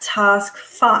at task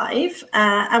 5,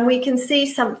 and we can see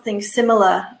something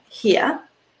similar here.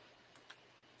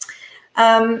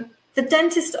 The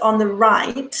dentist on the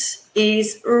right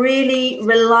is really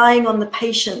relying on the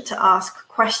patient to ask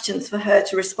questions for her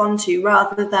to respond to,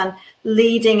 rather than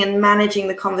leading and managing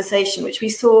the conversation, which we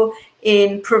saw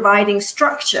in providing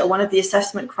structure. One of the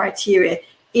assessment criteria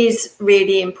is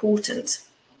really important.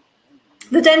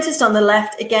 The dentist on the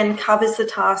left again covers the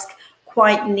task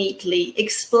quite neatly,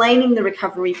 explaining the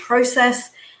recovery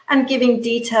process and giving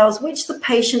details which the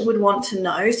patient would want to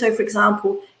know. So for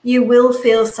example, you will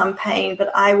feel some pain,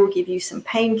 but I will give you some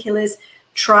painkillers.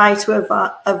 Try to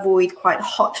avoid quite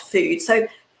hot food. So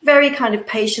very kind of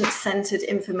patient-centered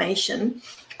information.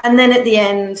 And then at the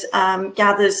end,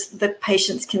 gathers the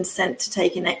patient's consent to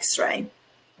take an X-ray.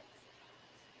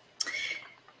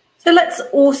 So let's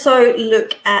also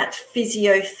look at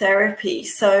physiotherapy.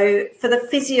 So for the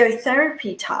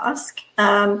physiotherapy task,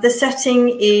 the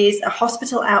setting is a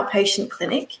hospital outpatient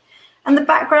clinic, and the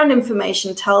background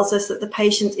information tells us that the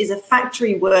patient is a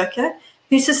factory worker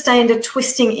who sustained a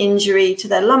twisting injury to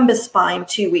their lumbar spine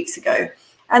 2 weeks ago,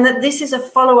 and that this is a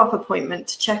follow-up appointment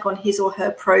to check on his or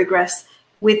her progress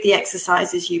with the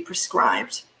exercises you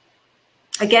prescribed.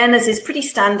 Again, as is pretty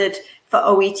standard for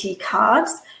OET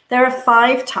cards, there are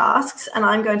 5 tasks, and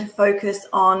I'm going to focus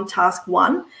on task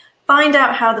 1, find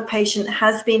out how the patient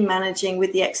has been managing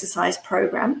with the exercise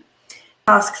program.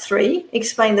 Task 3,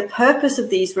 explain the purpose of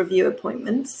these review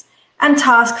appointments. And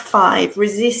task 5,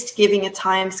 resist giving a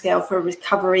timescale for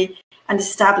recovery and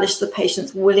establish the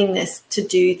patient's willingness to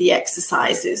do the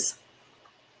exercises.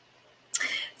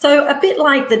 So a bit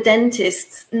like the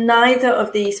dentists, neither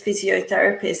of these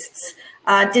physiotherapists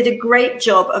did a great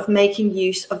job of making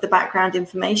use of the background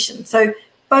information. So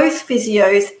both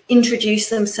physios introduce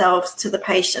themselves to the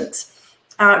patient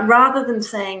rather than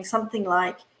saying something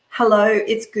like, "Hello,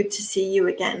 it's good to see you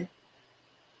again."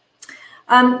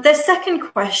 Their second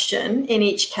question in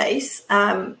each case,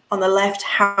 on the left,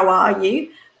 "How are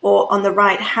you?" or on the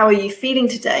right, "How are you feeling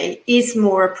today?" is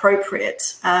more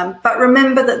appropriate. But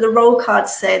remember that the roll card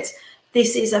said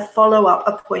this is a follow-up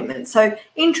appointment, so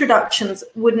introductions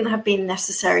wouldn't have been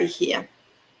necessary here.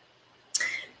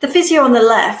 The physio on the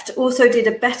left also did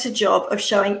a better job of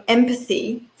showing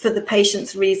empathy for the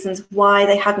patient's reasons why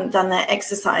they hadn't done their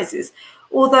exercises,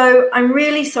 although I'm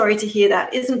really sorry to hear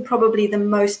that isn't probably the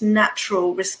most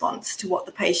natural response to what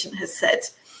the patient has said.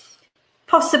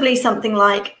 Possibly something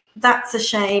like, "That's a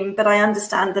shame, but I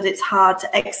understand that it's hard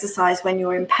to exercise when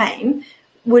you're in pain,"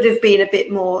 would have been a bit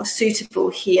more suitable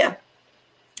here.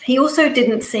 He also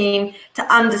didn't seem to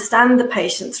understand the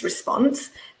patient's response,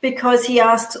 because he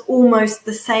asked almost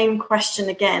the same question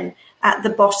again at the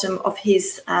bottom of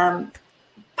his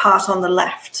part on the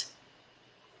left.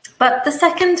 But the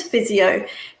second physio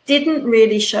didn't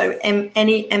really show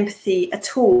any empathy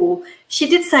at all. She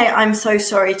did say, "I'm so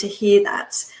sorry to hear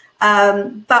that,"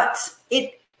 but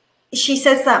she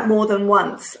says that more than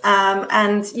once.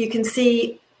 And you can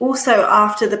see also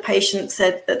after the patient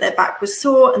said that their back was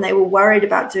sore and they were worried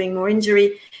about doing more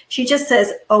injury, she just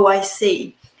says, "Oh, I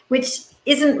see," which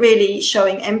isn't really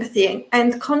showing empathy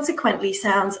and consequently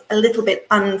sounds a little bit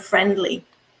unfriendly.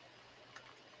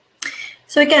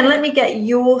 So again, let me get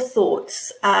your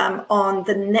thoughts on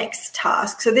the next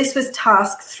task. So this was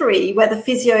task 3, where the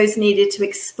physios needed to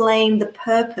explain the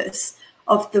purpose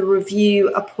of the review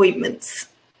appointments.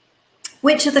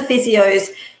 Which of the physios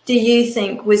do you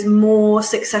think was more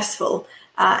successful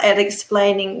at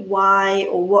explaining why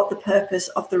or what the purpose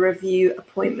of the review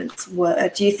appointments were?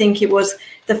 Do you think it was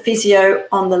the physio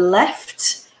on the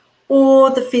left or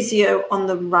the physio on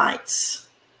the right?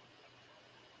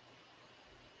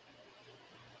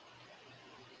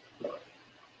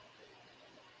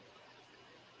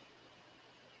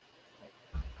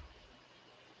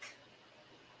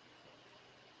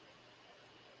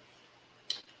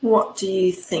 What do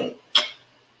you think?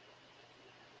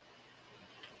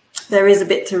 There is a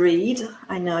bit to read,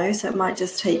 I know, so it might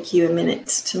just take you a minute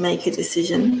to make a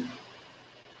decision.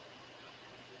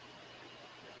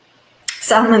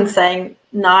 Salman's saying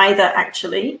neither,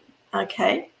 actually.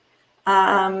 Okay.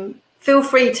 Feel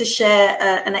free to share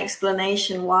an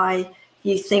explanation why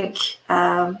you think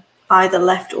either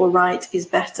left or right is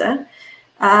better.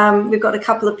 We've got a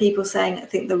couple of people saying I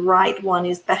think the right one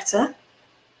is better.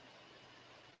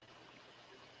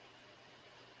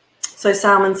 So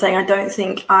Salman's saying, I don't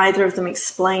think either of them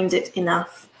explained it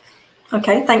enough.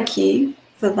 Okay, thank you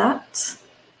for that.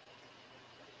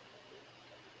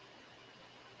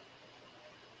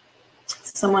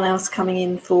 Someone else coming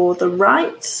in for the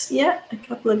right. Yeah, a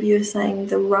couple of you are saying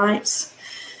the right.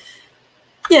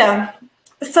 Yeah,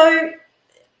 so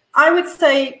I would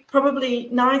say probably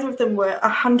neither of them were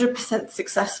 100%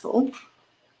 successful.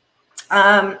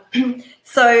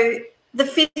 So the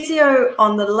physio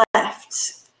on the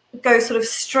left go sort of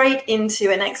straight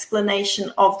into an explanation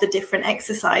of the different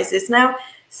exercises. Now,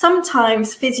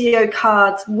 sometimes physio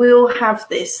cards will have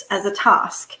this as a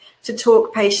task to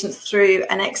talk patients through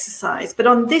an exercise. But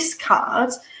on this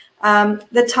card,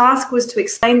 the task was to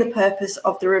explain the purpose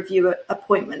of the review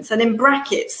appointments. And in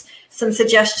brackets, some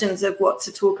suggestions of what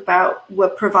to talk about were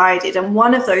provided. And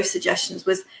one of those suggestions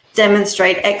was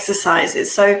demonstrate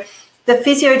exercises. So the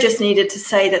physio just needed to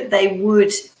say that they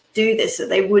would do this, that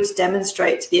they would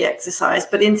demonstrate the exercise,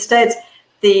 but instead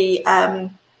the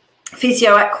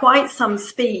physio at quite some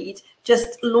speed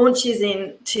just launches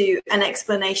into an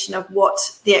explanation of what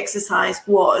the exercise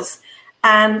was,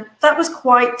 and that was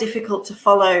quite difficult to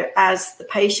follow as the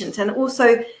patient. And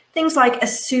also things like a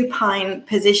supine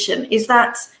position, is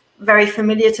that very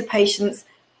familiar to patients?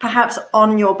 Perhaps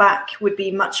on your back would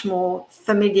be much more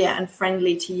familiar and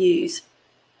friendly to use.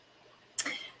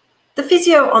 The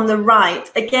physio on the right,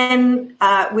 again,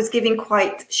 was giving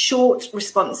quite short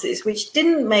responses, which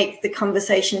didn't make the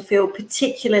conversation feel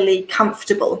particularly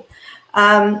comfortable.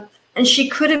 And she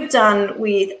could have done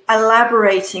with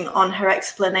elaborating on her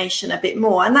explanation a bit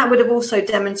more, and that would have also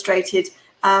demonstrated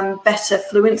better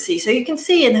fluency. So you can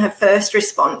see in her first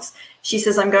response, she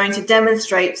says, I'm going to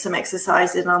demonstrate some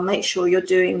exercises and I'll make sure you're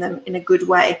doing them in a good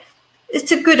way.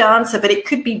 It's a good answer, but it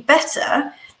could be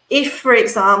better if, for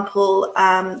example,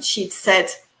 she'd said,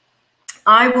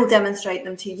 I will demonstrate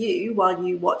them to you while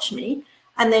you watch me,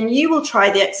 and then you will try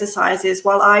the exercises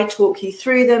while I talk you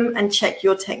through them and check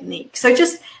your technique. So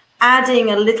just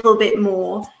adding a little bit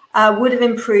more would have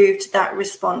improved that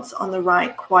response on the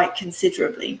right quite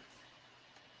considerably.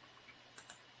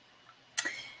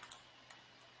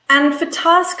 And for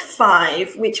task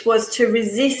 5, which was to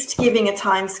resist giving a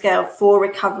timescale for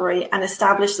recovery and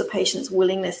establish the patient's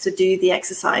willingness to do the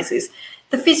exercises,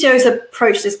 the physios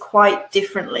approached this quite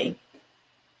differently.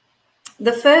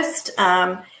 The first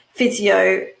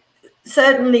physio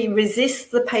certainly resists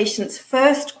the patient's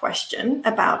first question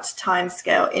about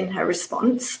timescale in her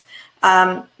response.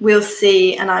 We'll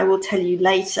see, and I will tell you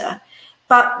later.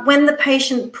 But when the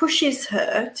patient pushes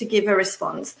her to give a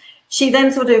response, she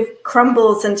then sort of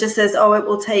crumbles and just says, oh, it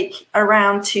will take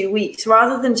around 2 weeks,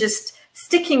 rather than just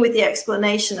sticking with the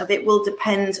explanation of it will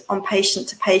depend on patient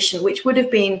to patient, which would have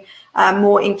been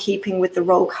more in keeping with the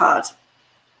roll card.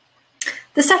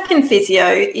 The second physio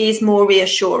is more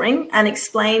reassuring and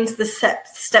explains the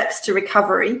steps to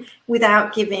recovery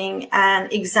without giving an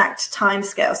exact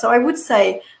timescale. So I would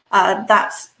say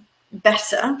that's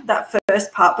better, that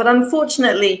first part, but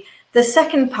unfortunately, the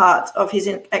second part of his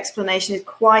explanation is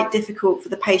quite difficult for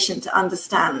the patient to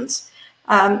understand.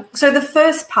 So the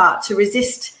first part, to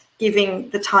resist giving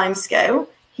the timescale,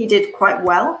 he did quite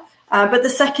well, but the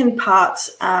second part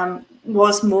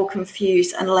was more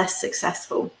confused and less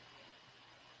successful.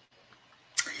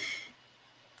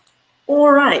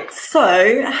 All right,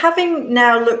 so having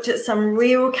now looked at some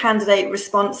real candidate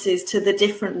responses to the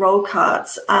different roll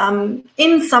cards,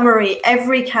 in summary,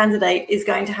 every candidate is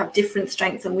going to have different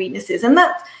strengths and weaknesses, and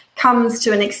that comes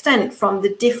to an extent from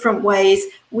the different ways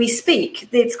we speak.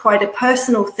 It's quite a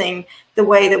personal thing, the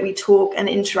way that we talk and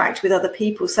interact with other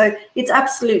people. So it's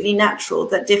absolutely natural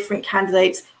that different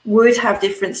candidates would have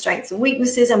different strengths and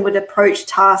weaknesses and would approach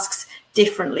tasks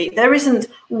differently. There isn't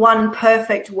one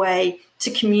perfect way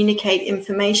to communicate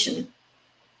information.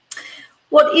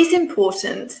 What is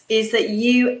important is that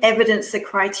you evidence the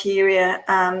criteria,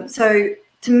 so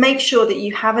to make sure that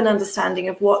you have an understanding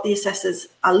of what the assessors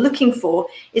are looking for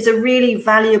is a really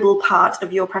valuable part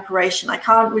of your preparation. I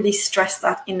can't really stress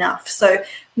that enough. So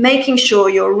making sure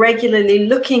you're regularly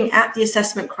looking at the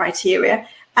assessment criteria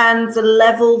and the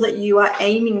level that you are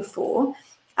aiming for,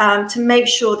 to make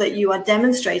sure that you are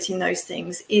demonstrating those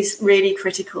things is really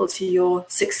critical to your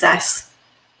success.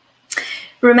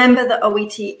 Remember that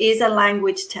OET is a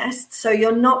language test, so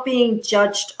you're not being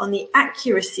judged on the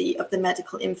accuracy of the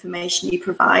medical information you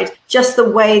provide, just the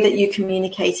way that you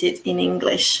communicate it in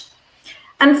English.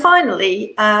 And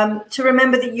finally, to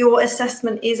remember that your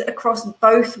assessment is across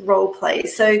both role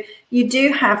plays. So you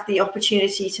do have the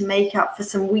opportunity to make up for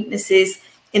some weaknesses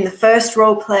in the first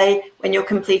role play when you're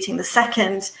completing the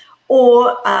second,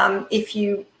 or if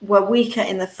you were weaker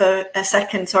in the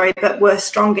second, but were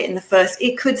stronger in the first,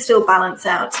 it could still balance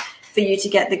out for you to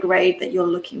get the grade that you're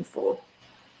looking for.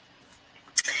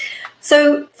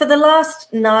 So for the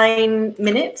last 9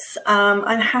 minutes,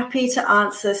 I'm happy to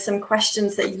answer some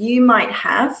questions that you might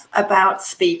have about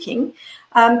speaking,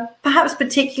 perhaps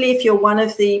particularly if you're one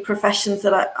of the professions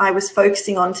that I was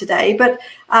focusing on today, but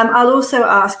I'll also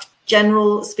ask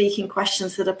general speaking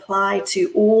questions that apply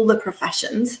to all the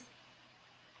professions.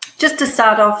 Just to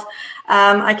start off,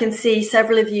 I can see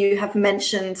several of you have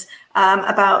mentioned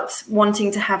about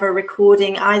wanting to have a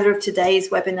recording either of today's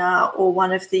webinar or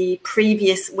one of the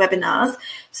previous webinars.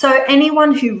 So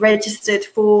anyone who registered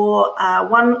for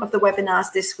one of the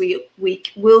webinars this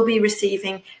week will be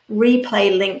receiving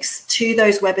replay links to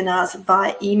those webinars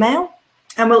via email.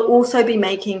 And we'll also be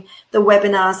making the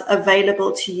webinars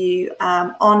available to you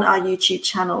on our YouTube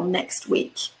channel next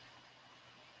week.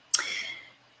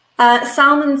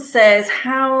 Salman says,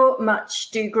 how much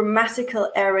do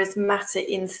grammatical errors matter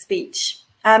in speech?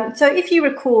 So if you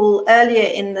recall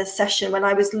earlier in the session when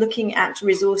I was looking at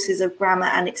resources of grammar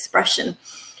and expression,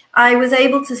 I was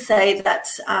able to say that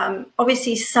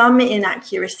obviously some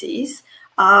inaccuracies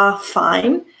are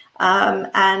fine,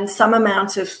 and some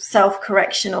amount of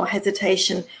self-correction or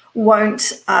hesitation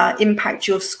won't impact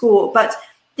your score. But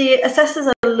the assessors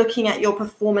are looking at your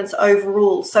performance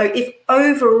overall. So if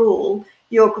overall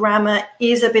your grammar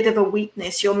is a bit of a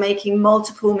weakness, you're making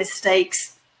multiple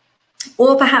mistakes,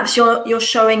 or perhaps you're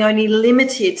showing only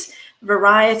limited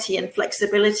variety and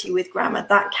flexibility with grammar,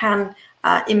 that can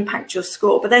impact your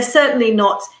score. But they're certainly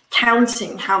not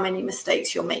counting how many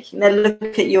mistakes you're making. They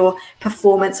look at your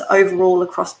performance overall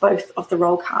across both of the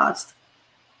role cards.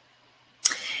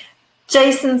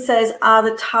 Jason says, are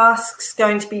the tasks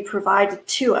going to be provided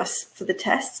to us for the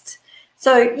test?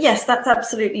 So yes, that's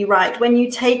absolutely right. When you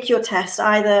take your test,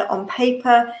 either on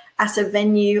paper, at a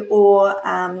venue, or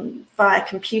via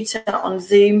computer on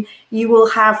Zoom, you will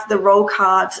have the role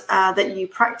card that you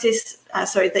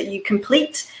that you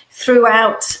complete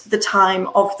throughout the time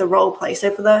of the role play. So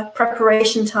for the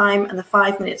preparation time and the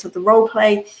 5 minutes of the role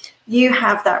play, you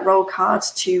have that role card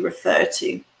to refer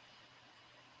to.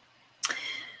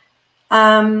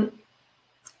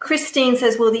 Christine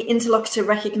says, will the interlocutor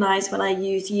recognize when I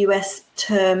use US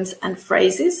terms and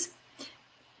phrases?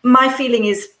 My feeling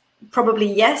is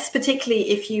probably yes,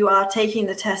 particularly if you are taking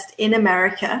the test in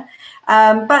America.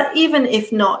 But even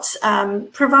if not,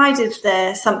 provided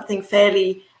they're something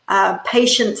fairly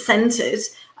patient-centered,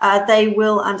 they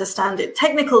will understand it.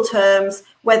 Technical terms,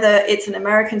 whether it's an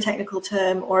American technical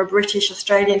term or a British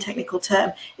Australian technical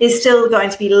term, is still going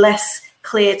to be less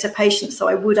clear to patients. So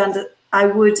I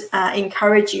would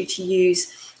encourage you to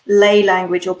use lay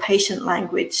language or patient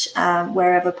language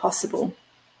wherever possible.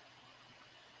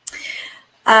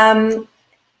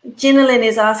 Ginalyn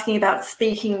is asking about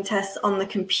speaking tests on the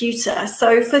computer.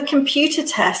 So for computer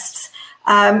tests,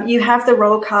 you have the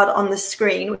roll card on the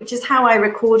screen, which is how I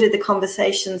recorded the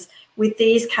conversations with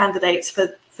these candidates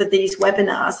for these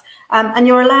webinars. And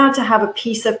you're allowed to have a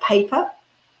piece of paper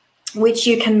which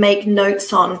you can make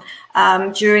notes on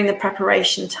during the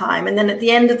preparation time. And then at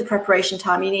the end of the preparation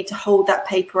time, you need to hold that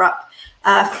paper up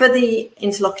for the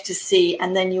interlocutor to see,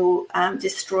 and then you'll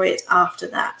destroy it after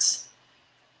that.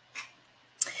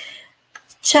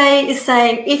 Che is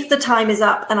saying, if the time is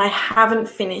up and I haven't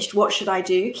finished, what should I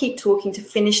do? Keep talking to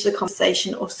finish the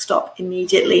conversation or stop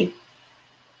immediately?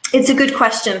 It's a good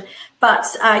question, but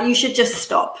you should just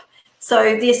stop.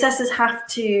 So the assessors have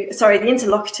to, the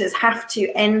interlocutors have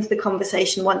to end the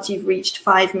conversation once you've reached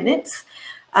 5 minutes.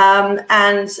 And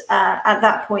at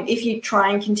that point, if you try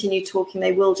and continue talking,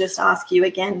 they will just ask you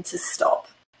again to stop.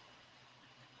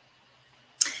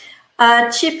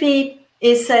 Chippy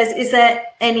It says, is there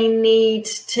any need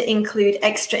to include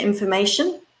extra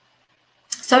information?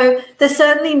 So there's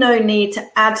certainly no need to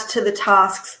add to the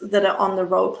tasks that are on the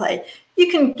role play. You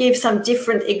can give some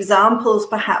different examples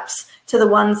perhaps to the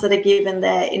ones that are given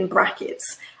there in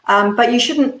brackets, but you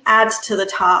shouldn't add to the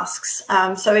tasks.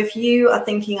 So if you are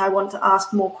thinking, I want to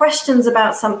ask more questions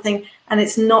about something and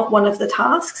it's not one of the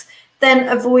tasks, then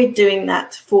avoid doing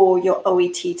that for your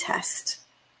OET test.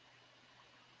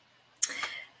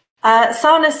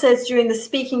 Sana says, during the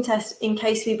speaking test, in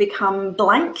case we become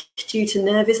blank due to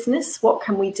nervousness, what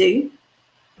can we do?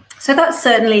 So that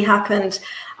certainly happened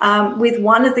with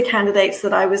one of the candidates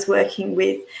that I was working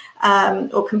with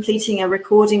or completing a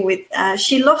recording with.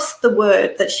 She lost the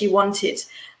word that she wanted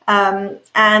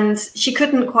and she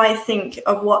couldn't quite think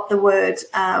of what the word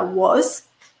was.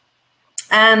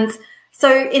 And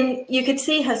so you could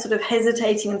see her sort of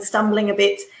hesitating and stumbling a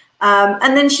bit.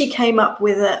 And then she came up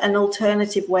with an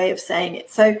alternative way of saying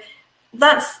it. So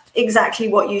that's exactly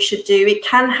what you should do. It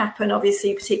can happen,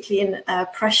 obviously, particularly in a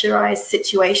pressurized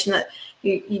situation, that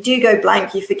you do go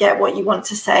blank, you forget what you want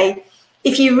to say.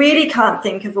 If you really can't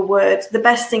think of a word, the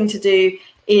best thing to do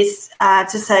is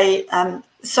to say,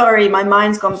 sorry, my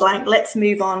mind's gone blank, let's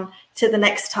move on to the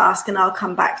next task and I'll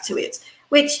come back to it,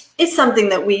 which is something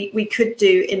that we could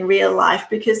do in real life,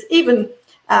 because even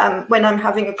when I'm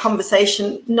having a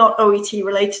conversation not OET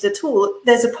related at all,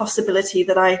 there's a possibility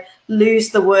that I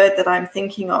lose the word that I'm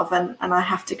thinking of and I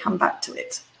have to come back to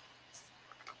it.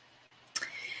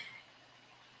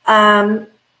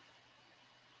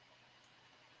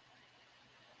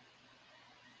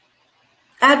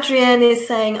 Adrienne is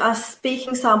saying, are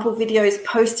speaking sample videos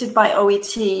posted by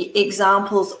OET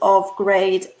examples of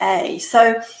grade A?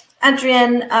 So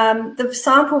Adrienne, the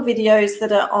sample videos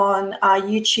that are on our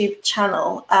YouTube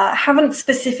channel haven't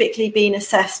specifically been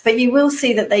assessed, but you will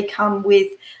see that they come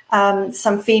with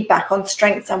some feedback on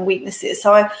strengths and weaknesses.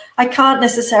 So I can't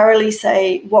necessarily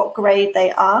say what grade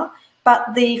they are,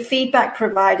 but the feedback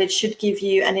provided should give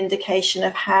you an indication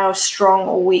of how strong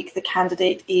or weak the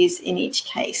candidate is in each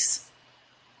case.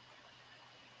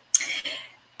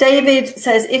 David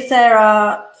says, if there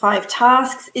are 5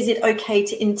 tasks, is it okay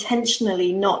to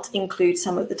intentionally not include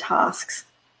some of the tasks?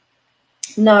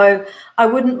 No, I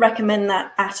wouldn't recommend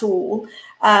that at all.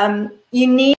 You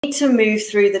need to move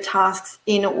through the tasks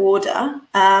in order.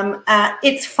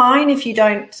 It's fine if you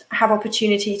don't have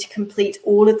opportunity to complete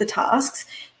all of the tasks,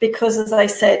 because as I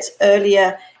said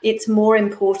earlier, it's more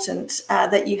important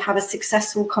that you have a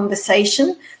successful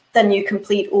conversation than you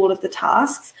complete all of the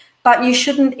tasks. But you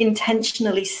shouldn't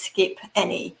intentionally skip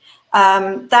any.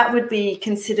 That would be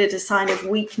considered a sign of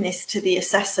weakness to the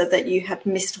assessor that you had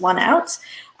missed one out.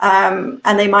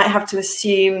 And they might have to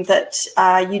assume that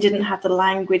you didn't have the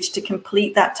language to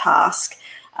complete that task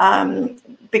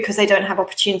because they don't have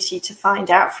opportunity to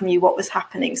find out from you what was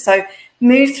happening. So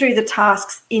move through the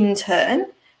tasks in turn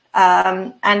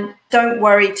and don't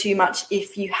worry too much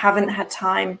if you haven't had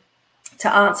time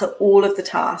to answer all of the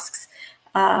tasks.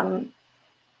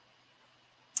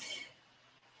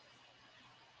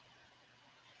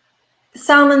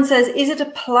 Salman says, is it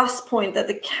a plus point that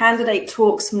the candidate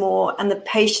talks more and the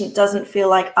patient doesn't feel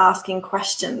like asking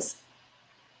questions?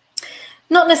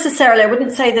 Not necessarily. I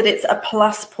wouldn't say that it's a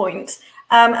plus point.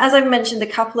 As I've mentioned a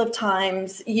couple of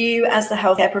times, you as the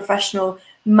healthcare professional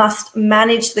must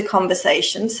manage the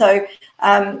conversation. So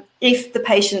if the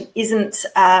patient isn't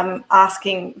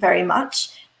asking very much,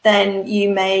 then you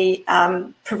may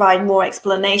provide more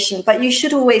explanation. But you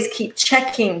should always keep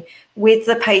checking with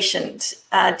the patient.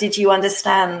 Did you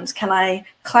understand? Can I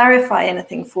clarify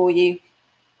anything for you?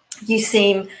 You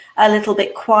seem a little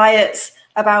bit quiet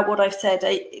about what I've said.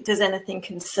 Does anything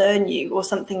concern you, or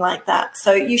something like that?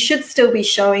 So you should still be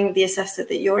showing the assessor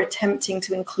that you're attempting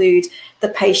to include the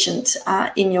patient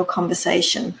in your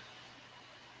conversation.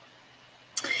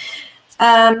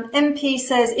 MP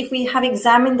says, if we have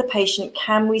examined the patient,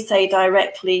 can we say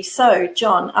directly, so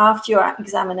John, after your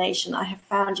examination, I have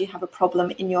found you have a problem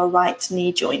in your right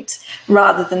knee joint,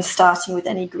 rather than starting with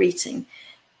any greeting?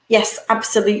 Yes,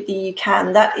 absolutely you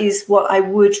can. That is what I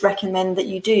would recommend that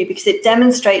you do, because it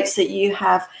demonstrates that you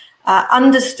have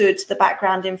understood the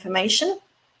background information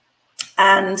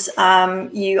and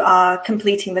you are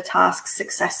completing the task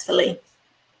successfully.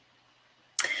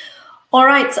 All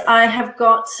right, I have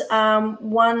got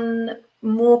one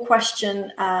more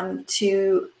question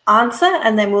to answer,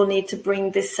 and then we'll need to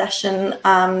bring this session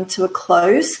to a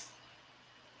close.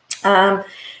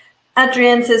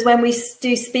 Adrienne says, when we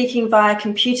do speaking via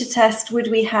computer test, would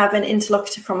we have an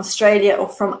interlocutor from Australia or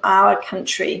from our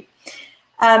country?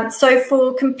 So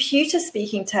for computer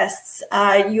speaking tests,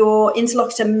 your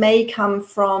interlocutor may come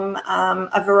from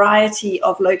a variety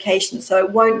of locations. So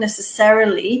it won't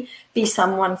necessarily be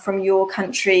someone from your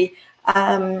country,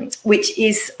 which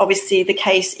is obviously the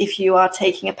case if you are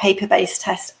taking a paper-based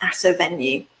test at a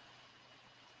venue.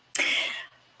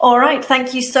 All right,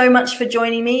 thank you so much for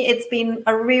joining me. It's been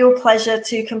a real pleasure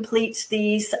to complete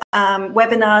these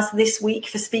webinars this week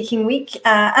for Speaking Week.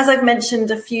 As I've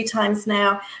mentioned a few times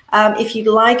now, if you'd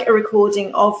like a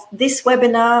recording of this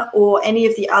webinar or any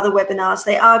of the other webinars,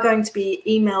 they are going to be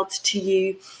emailed to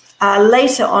you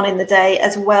later on in the day,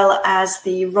 as well as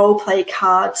the role play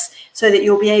cards, so that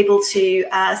you'll be able to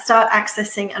start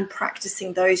accessing and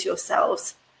practicing those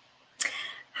yourselves.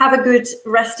 Have a good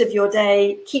rest of your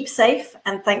day. Keep safe,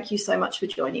 and thank you so much for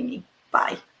joining me.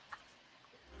 Bye.